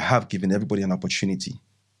have given everybody an opportunity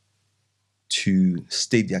to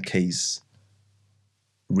state their case,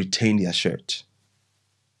 retain their shirt.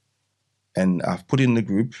 And I've put it in the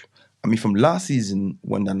group. I mean, from last season,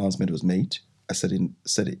 when the announcement was made, I said it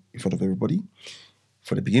in front of everybody.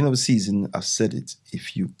 For the beginning of the season, I've said it.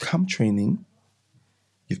 If you come training,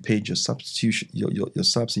 you've paid your substitution, your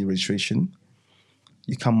subs and your registration,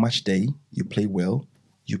 you come match day, you play well,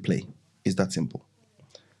 you play. It's that simple.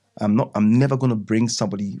 I'm never going to bring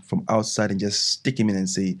somebody from outside and just stick him in and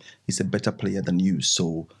say he's a better player than you,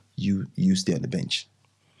 so you stay on the bench.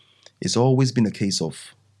 It's always been a case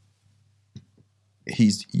of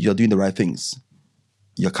you're doing the right things.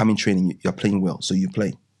 You're coming training, you're playing well, so you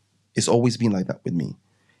play. It's always been like that with me.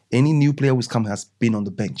 Any new player who's come has been on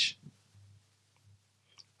the bench.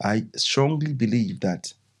 I strongly believe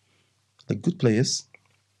that the good players,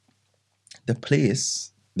 the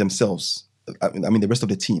players themselves, I mean the rest of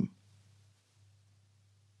the team,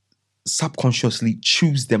 subconsciously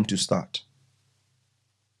choose them to start.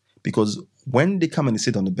 Because when they come and they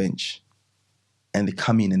sit on the bench and they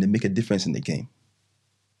come in and they make a difference in the game,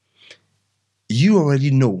 you already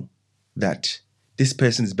know that this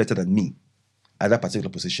person is better than me at that particular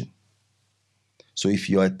position. So if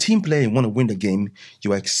you're a team player and want to win the game,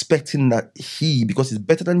 you are expecting that he, because he's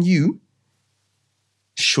better than you,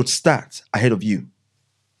 should start ahead of you.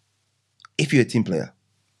 If you're a team player.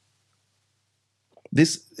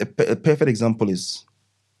 A perfect example is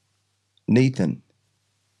Nathan,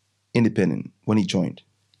 independent, when he joined.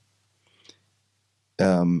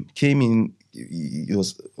 Came in, he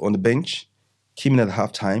was on the bench, came in at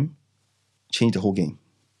halftime, changed the whole game.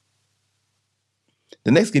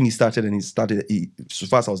 The next game he started, so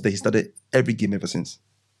far as I was there, he started every game ever since.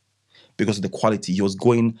 Because of the quality. He was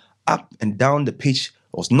going up and down the pitch,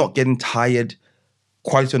 was not getting tired,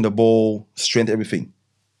 quality on the ball, strength, everything.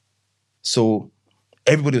 So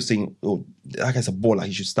everybody was saying, oh, that guy's a baller,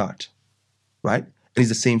 he should start. Right? And it's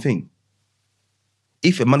the same thing.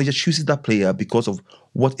 If a manager chooses that player because of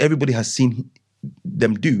what everybody has seen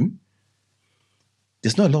them do,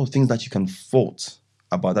 there's not a lot of things that you can fault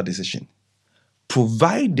about that decision.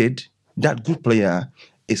 Provided that good player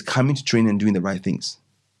is coming to training and doing the right things,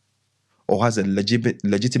 or has a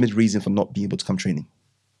legitimate reason for not being able to come training.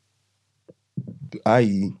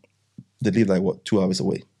 I.e., they live like 2 hours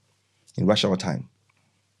away in rush hour time.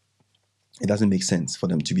 It doesn't make sense for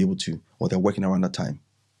them to be able to, or they're working around that time.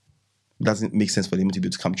 It doesn't make sense for them to be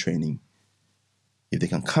able to come training. If they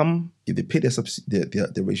can come, if they pay their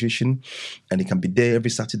registration and they can be there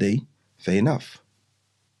every Saturday, fair enough.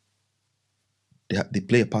 They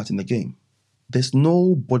play a part in the game. There's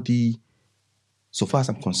nobody, so far as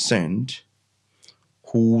I'm concerned,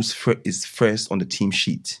 who is first on the team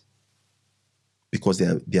sheet because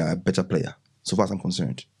they are a better player, so far as I'm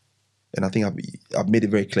concerned. And I think I've made it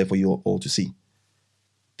very clear for you all to see.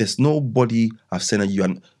 There's nobody I've said that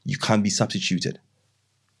you can't be substituted.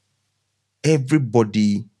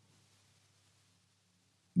 Everybody,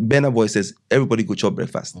 Benna Boy says, everybody go chop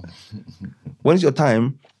breakfast. When it's your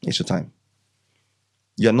time, it's your time.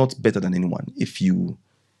 You're not better than anyone.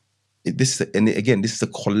 This is a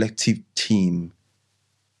collective team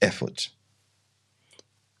effort.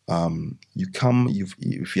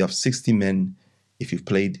 If you have 60 men, if you've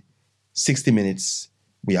played 60 minutes,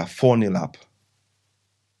 we are 4-0 up.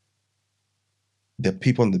 The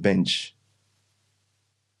people on the bench,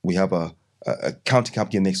 we have a county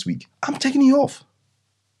cup game next week. I'm taking you off.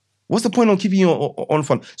 What's the point of keeping you on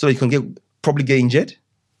fun so that you can probably get injured?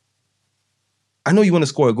 I know you want to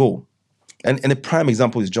score a goal, and a prime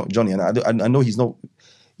example is Johnny, and I know he's not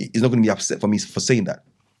going to be upset for me for saying that.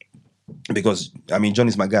 because I mean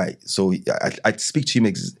Johnny's my guy, so I speak to him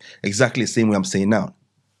exactly the same way I'm saying now.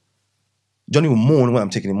 Johnny will moan when I'm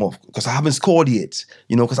taking him off because I haven't scored yet,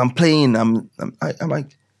 because I'm playing. I'm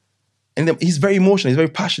like, and then he's very emotional, he's very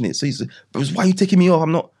passionate. So but why are you taking me off?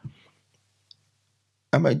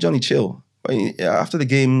 I'm like, Johnny, chill. After the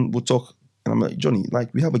game, we'll talk. And I'm like, Johnny,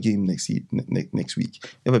 like, we have a game next week. We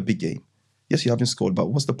have a big game. Yes, you haven't scored, but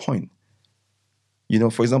what's the point?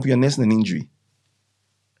 For example, you're nursing an injury.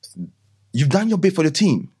 You've done your bit for the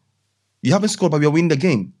team. You haven't scored, but we're winning the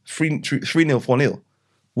game. 3-0, 4-0.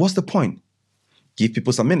 What's the point? Give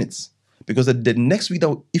people some minutes. Because the next week,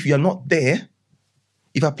 if you're not there,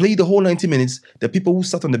 if I play the whole 90 minutes, the people who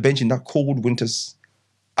sat on the bench in that cold winter's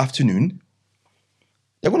afternoon,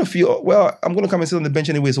 they're going to feel, well, I'm going to come and sit on the bench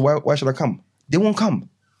anyway, so why should I come? They won't come.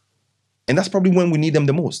 And that's probably when we need them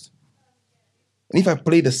the most. And if I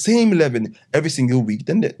play the same 11 every single week,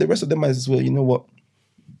 then the rest of them might as well, you know what?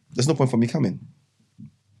 There's no point for me coming.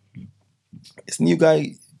 This new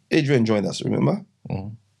guy, Adrian, joined us, remember?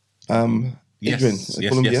 Mm-hmm. Adrian,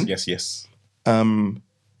 Colombian. Yes. And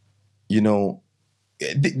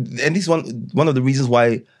this is one of the reasons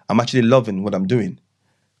why I'm actually loving what I'm doing.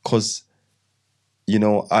 Because,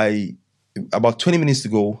 about 20 minutes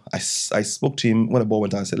ago, I spoke to him when the ball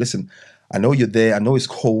went down. I said, listen, I know you're there. I know it's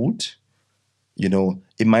cold.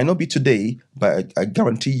 It might not be today, but I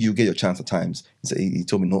guarantee you get your chance at times. He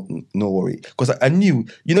told me, no worry. Because I knew,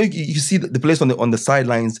 you see the players on the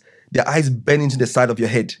sidelines, their eyes bend into the side of your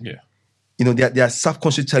head. Yeah. They are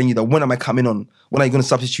subconsciously telling you that when am I coming on? When are you going to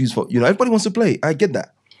substitute for? Everybody wants to play. I get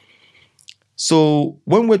that. So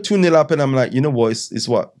when we're 2-0 up and I'm like, what, it's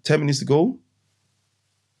what, 10 minutes to go?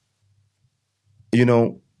 Give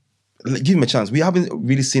him a chance. We haven't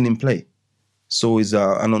really seen him play. So it's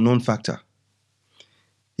an unknown factor.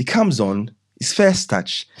 He comes on, his first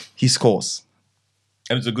touch, he scores.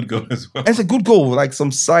 And it's a good goal as well. And it's a good goal, like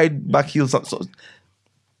some side back heel.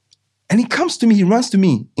 And he comes to me, he runs to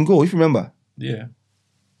me in goal, if you remember. Yeah.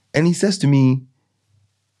 And he says to me,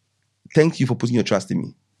 thank you for putting your trust in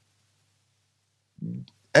me.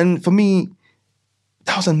 And for me,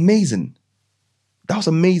 that was amazing. That was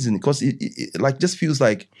amazing because it like just feels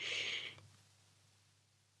like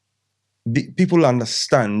people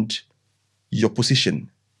understand your position,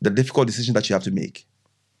 the difficult decision that you have to make.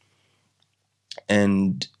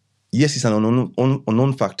 And yes, it's an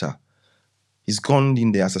unknown factor. He's gone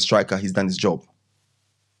in there as a striker. He's done his job.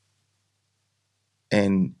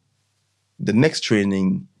 And the next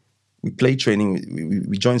training, we played training.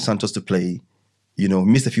 We joined Santos to play.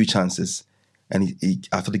 Missed a few chances. And he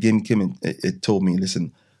after the game, he came and it told me,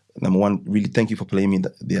 listen, number one, really thank you for playing me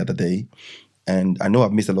the other day. And I know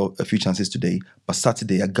I've missed a few chances today, but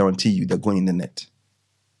Saturday, I guarantee you they're going in the net.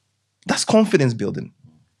 That's confidence building.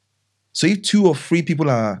 So if 2 or 3 people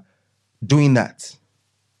are doing that,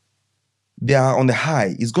 they are on the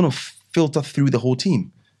high, it's going to filter through the whole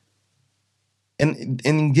team. And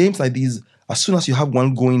in games like these, as soon as you have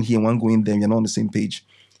one going here, one going there, you're not on the same page,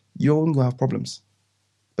 you're going to have problems.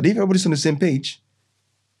 But if everybody's on the same page,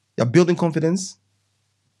 you're building confidence,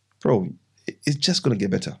 bro, it's just going to get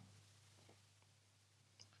better.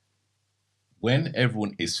 When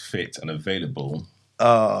everyone is fit and available,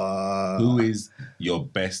 who is your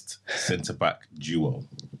best centre-back duo?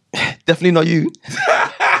 Definitely not you.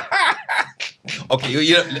 Okay,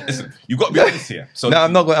 listen, you got to be honest here. So no,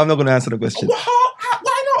 I'm not going to answer the question.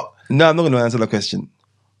 Why not? No, I'm not going to answer the question.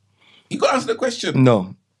 You got to answer the question.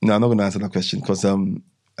 No, I'm not going to answer that question because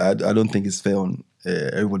I don't think it's fair on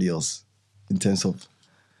everybody else in terms of,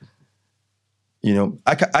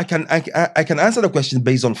 I can answer the question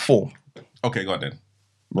based on form. Okay, go on then.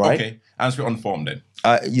 Right. Okay, answer it on form then.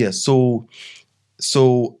 Yeah. So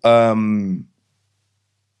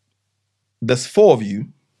there's 4 of you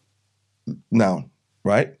now,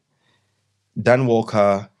 right? Dan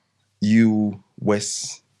Walker, you,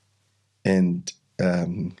 Wes, and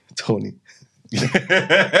Tony.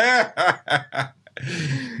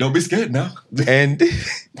 Don't be scared now.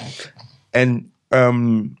 and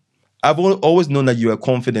I've always known that you're a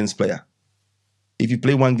confidence player. If you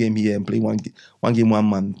play one game here and play one game 1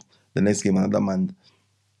 month, the next game another month,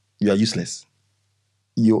 you are useless.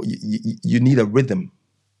 You need a rhythm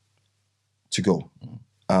to go.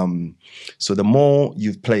 So the more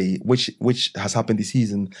you've played, which has happened this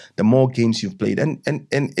season, the more games you've played, and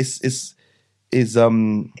it's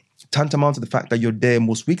tantamount to the fact that you're there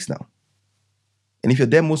most weeks now. And if you're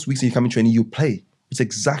there most weeks and you come in training, you play. It's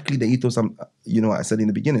exactly the ethos I said in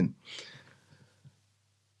the beginning.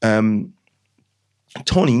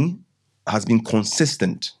 Tony has been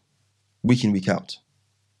consistent week in, week out.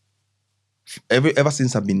 Ever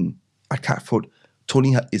since I've been at Catford,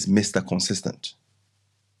 Tony is Mr. Consistent.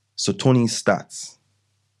 So Tony starts.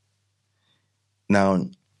 Now,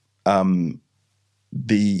 and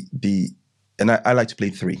I like to play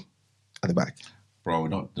 3 at the back. Bro,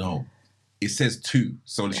 no. It says 2.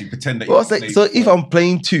 So you pretend that Well, so if I'm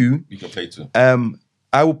playing 2, you can play 2.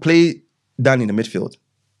 I will play Dan in the midfield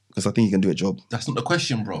because I think he can do a job. That's not the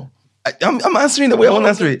question, bro. I'm answering the way I want to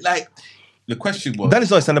answer it. Like, the question was... Dan is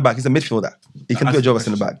not a centre back. He's a midfielder. He can do a job as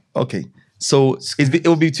centre back. Okay. So it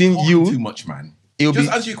will be between you... too much, man.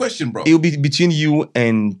 Answer your question, bro. It will be between you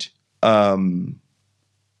and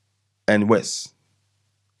Wes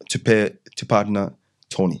to partner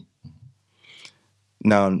Tony.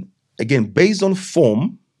 Now, again, based on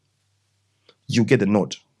form, you get a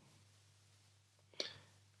nod.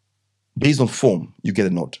 Based on form, you get a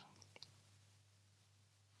nod.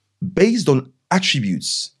 Based on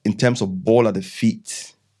attributes in terms of ball at the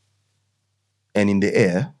feet and in the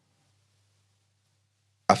air,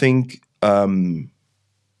 I think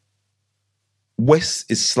Wes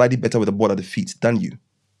is slightly better with the ball at the feet than you.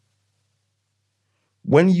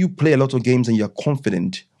 When you play a lot of games and you're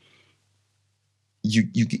confident, you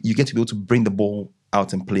get to be able to bring the ball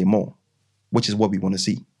out and play more, which is what we want to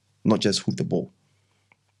see, not just hoop the ball.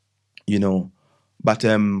 You know, but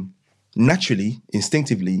naturally,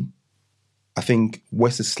 instinctively, I think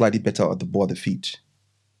Wes is slightly better at the ball at the feet.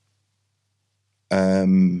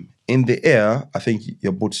 In the air, I think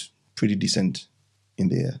you're both pretty decent in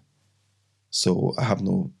the air. So I have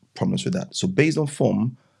no problems with that. So based on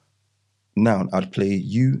form, now I'd play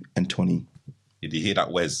you and Tony. Did you hear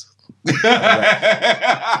that, Wes?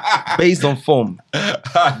 Based on form.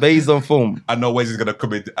 Based on form. I know Wes is going to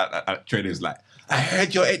come in at trainers like, I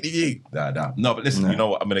heard your interview. Nah. No, but listen, you know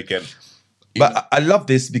what? I'm going to get... But I love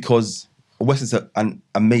this because Wes is an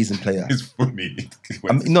amazing player. He's funny.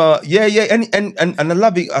 And I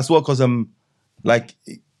love it as well because like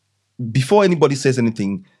before anybody says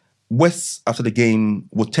anything, Wes after the game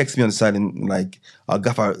would text me on the side and like, I'll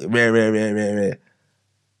gaffer rare.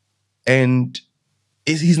 And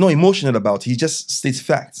he's not emotional about it. He just states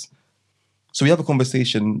facts. So we have a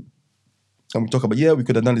conversation and we talk about, we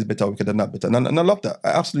could have done this better, we could have done that better. And I love that. I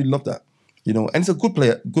absolutely love that. You know, and it's a good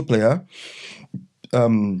player.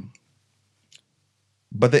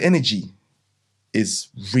 But the energy is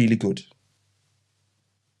really good.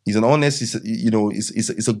 He's an honest,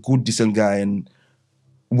 he's a good, decent guy. And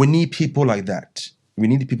we need people like that. We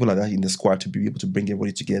need people like that in the squad to be able to bring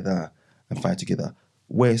everybody together and fight together.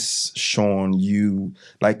 Wes, Sean, you,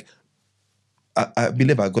 like, I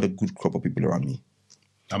believe I got a good crop of people around me.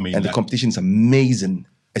 I mean, and the competition is amazing,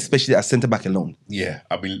 especially at centre back alone. Yeah,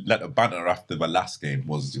 I mean, like the banter after the last game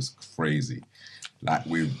was just crazy. Like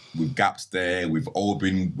with gaps there, with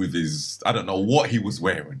Oben with his, I don't know what he was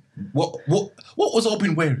wearing. What was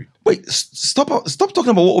Oben wearing? Wait, stop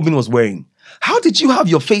talking about what Oben was wearing. How did you have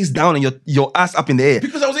your face down and your ass up in the air?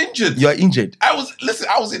 Because I was injured. You're injured. I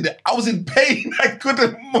was in pain. I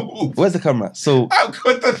couldn't move. Where's the camera? So I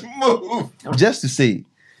couldn't move. Just to say,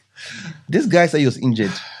 this guy said he was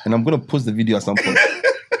injured, and I'm gonna post the video at some point.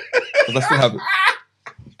 Because I still have it.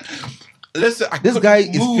 Listen, this guy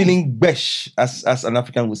is feeling besh, as an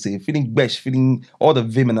African would say, feeling all the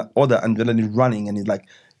vim and all the adrenaline running, and he's like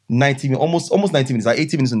 90 minutes, almost 90 minutes, like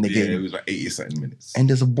 80 minutes in the game. Yeah, it was like 80-something minutes. And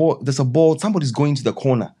there's a ball, somebody's going to the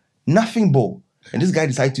corner, nothing ball, and this guy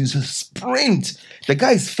decides to sprint. The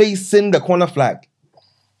guy is facing the corner flag.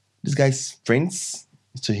 This guy sprints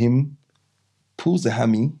to him, pulls the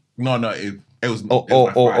hammy. No, it was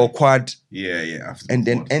or quad. Yeah. And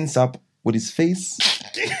then ends up with his face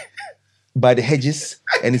by the hedges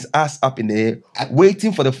and his ass up in the air,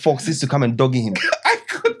 waiting for the foxes to come and doggy him.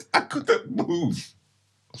 I couldn't move.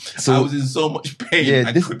 So I was in so much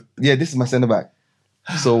pain. This is my centre back.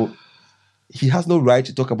 So he has no right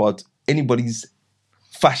to talk about anybody's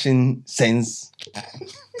fashion sense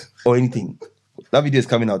or anything. That video is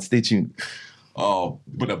coming out. Stay tuned. Oh,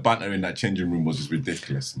 but the banter in that changing room was just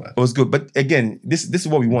ridiculous, man. It was good. But again, this is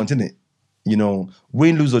what we want, isn't it? You know,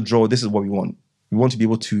 win, lose or draw, this is what we want. We want to be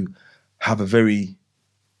able to have a very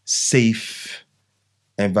safe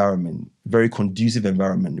environment, very conducive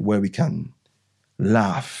environment where we can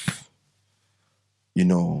laugh. You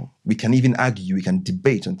know, we can even argue, we can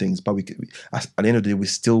debate on things, but at the end of the day, we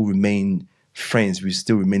still remain friends, we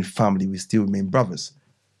still remain family, we still remain brothers.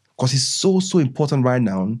 Because it's so important right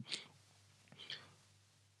now.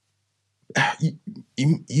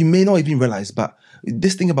 You may not even realize, but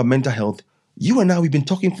this thing about mental health, you and I, we've been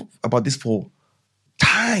talking about this for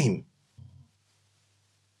time.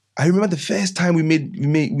 I remember the first time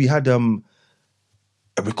we had a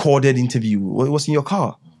recorded interview. It was in your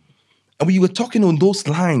car. And we were talking on those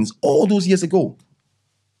lines all those years ago.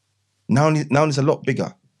 Now it's a lot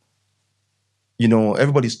bigger. You know,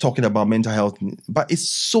 everybody's talking about mental health, but it's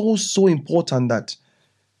so important that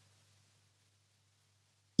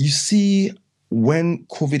you see when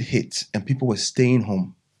COVID hit and people were staying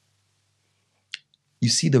home, you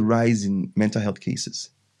see the rise in mental health cases.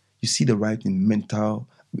 You see the rise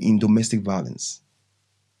in domestic violence.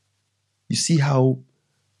 You see how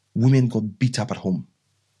women got beat up at home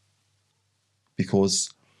because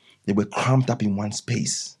they were cramped up in one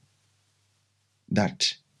space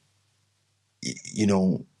that, you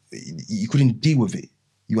know, you couldn't deal with it.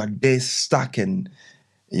 You are there stuck, and,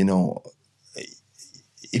 you know,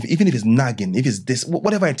 even if it's nagging, if it's this,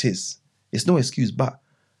 whatever it is, it's no excuse. But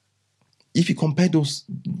if you compare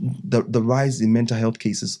the rise in mental health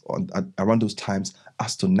cases around those times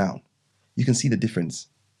as to now, you can see the difference.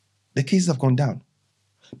 The cases have gone down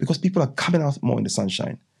because people are coming out more in the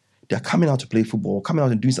sunshine. They're coming out to play football, coming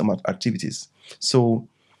out and doing some activities. So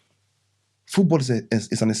football is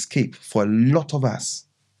an escape for a lot of us,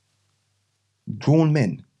 grown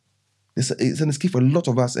men. It's an escape for a lot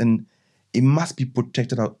of us, and it must be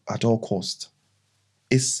protected at all costs.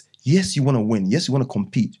 It's, yes, you want to win. Yes, you want to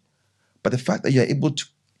compete. But the fact that you're able to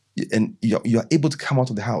come out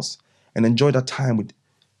of the house and enjoy that time with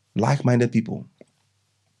like-minded people,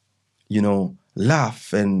 you know,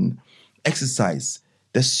 laugh and exercise.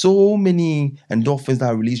 There's so many endorphins that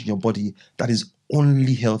are released in your body that is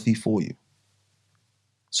only healthy for you.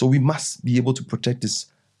 So we must be able to protect this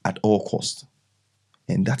at all costs.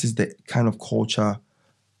 And that is the kind of culture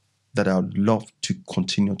that I would love to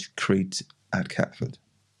continue to create at Catford.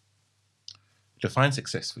 Define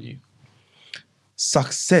success for you.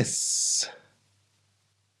 Success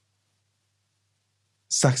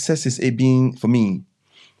is for me,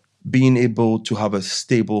 being able to have a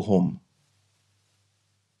stable home.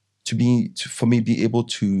 For me, be able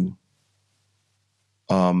to,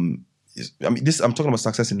 I'm talking about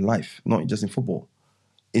success in life, not just in football.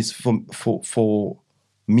 It's for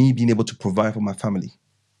me being able to provide for my family,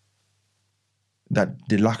 that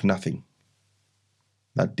they lack nothing,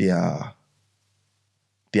 that they are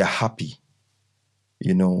happy,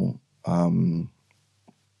 you know.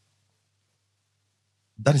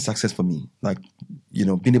 That is success for me. Like, you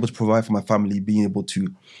know, being able to provide for my family, being able to,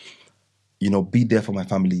 you know, be there for my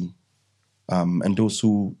family, and those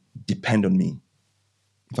who depend on me.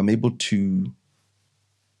 If I'm able to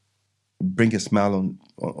bring a smile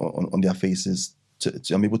on their faces,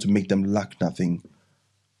 I'm able to make them lack nothing,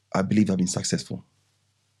 I believe I've been successful.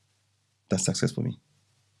 That's success for me.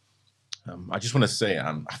 I just want to say,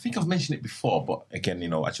 I think I've mentioned it before, but again, you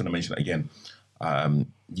know, I just want to mention it again.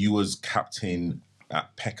 You was captain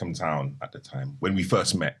at Peckham Town at the time when we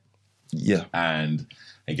first met. Yeah. And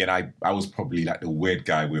again, I was probably like the weird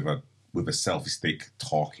guy with a selfie stick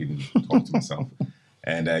talking to myself.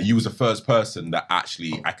 And you was the first person that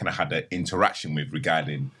actually I kind of had an interaction with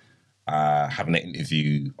regarding having an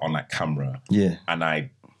interview on like camera. Yeah. And I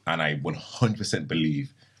 100%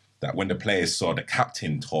 believe that when the players saw the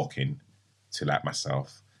captain talking to like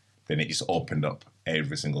myself, then it just opened up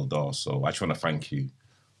every single door. So I just want to thank you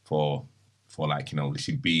for like, you know,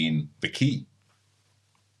 literally being the key.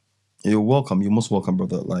 You're welcome. You're most welcome,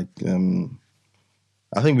 brother. Like,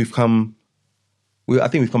 I think we've come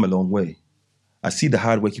a long way. I see the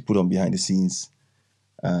hard work you put on behind the scenes.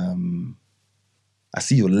 I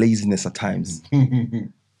see your laziness at times,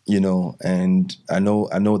 you know, and I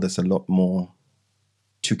know there's a lot more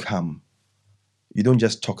to come. You don't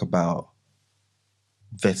just talk about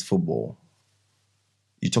vets football.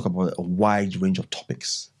 You talk about a wide range of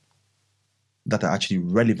topics that are actually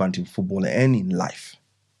relevant in football and in life.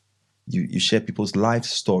 You share people's life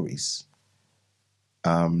stories.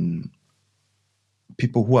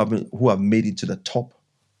 People who have made it to the top,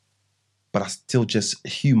 but are still just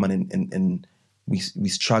human, and we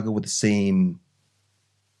struggle with the same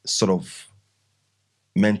sort of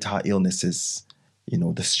mental illnesses, you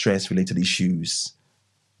know, the stress-related issues.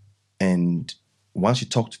 And once you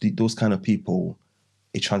talk to those kind of people,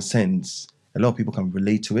 it transcends. A lot of people can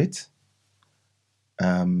relate to it.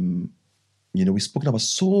 You know, we've spoken about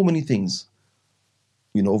so many things,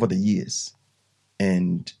 you know, over the years.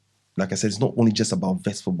 And like I said, it's not only just about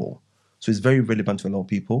vets football. So it's very relevant to a lot of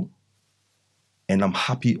people. And I'm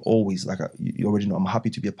happy always, like you already know, I'm happy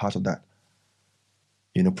to be a part of that.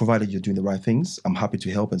 You know, provided you're doing the right things, I'm happy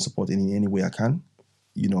to help and support in any way I can,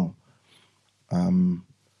 you know.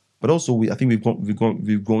 But also, I think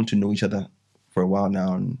we've grown to know each other for a while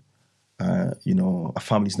now, and you know, our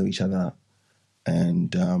families know each other,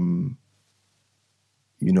 and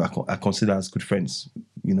you know, I consider us good friends,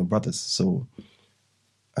 you know, brothers. So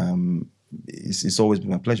it's always been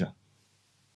my pleasure.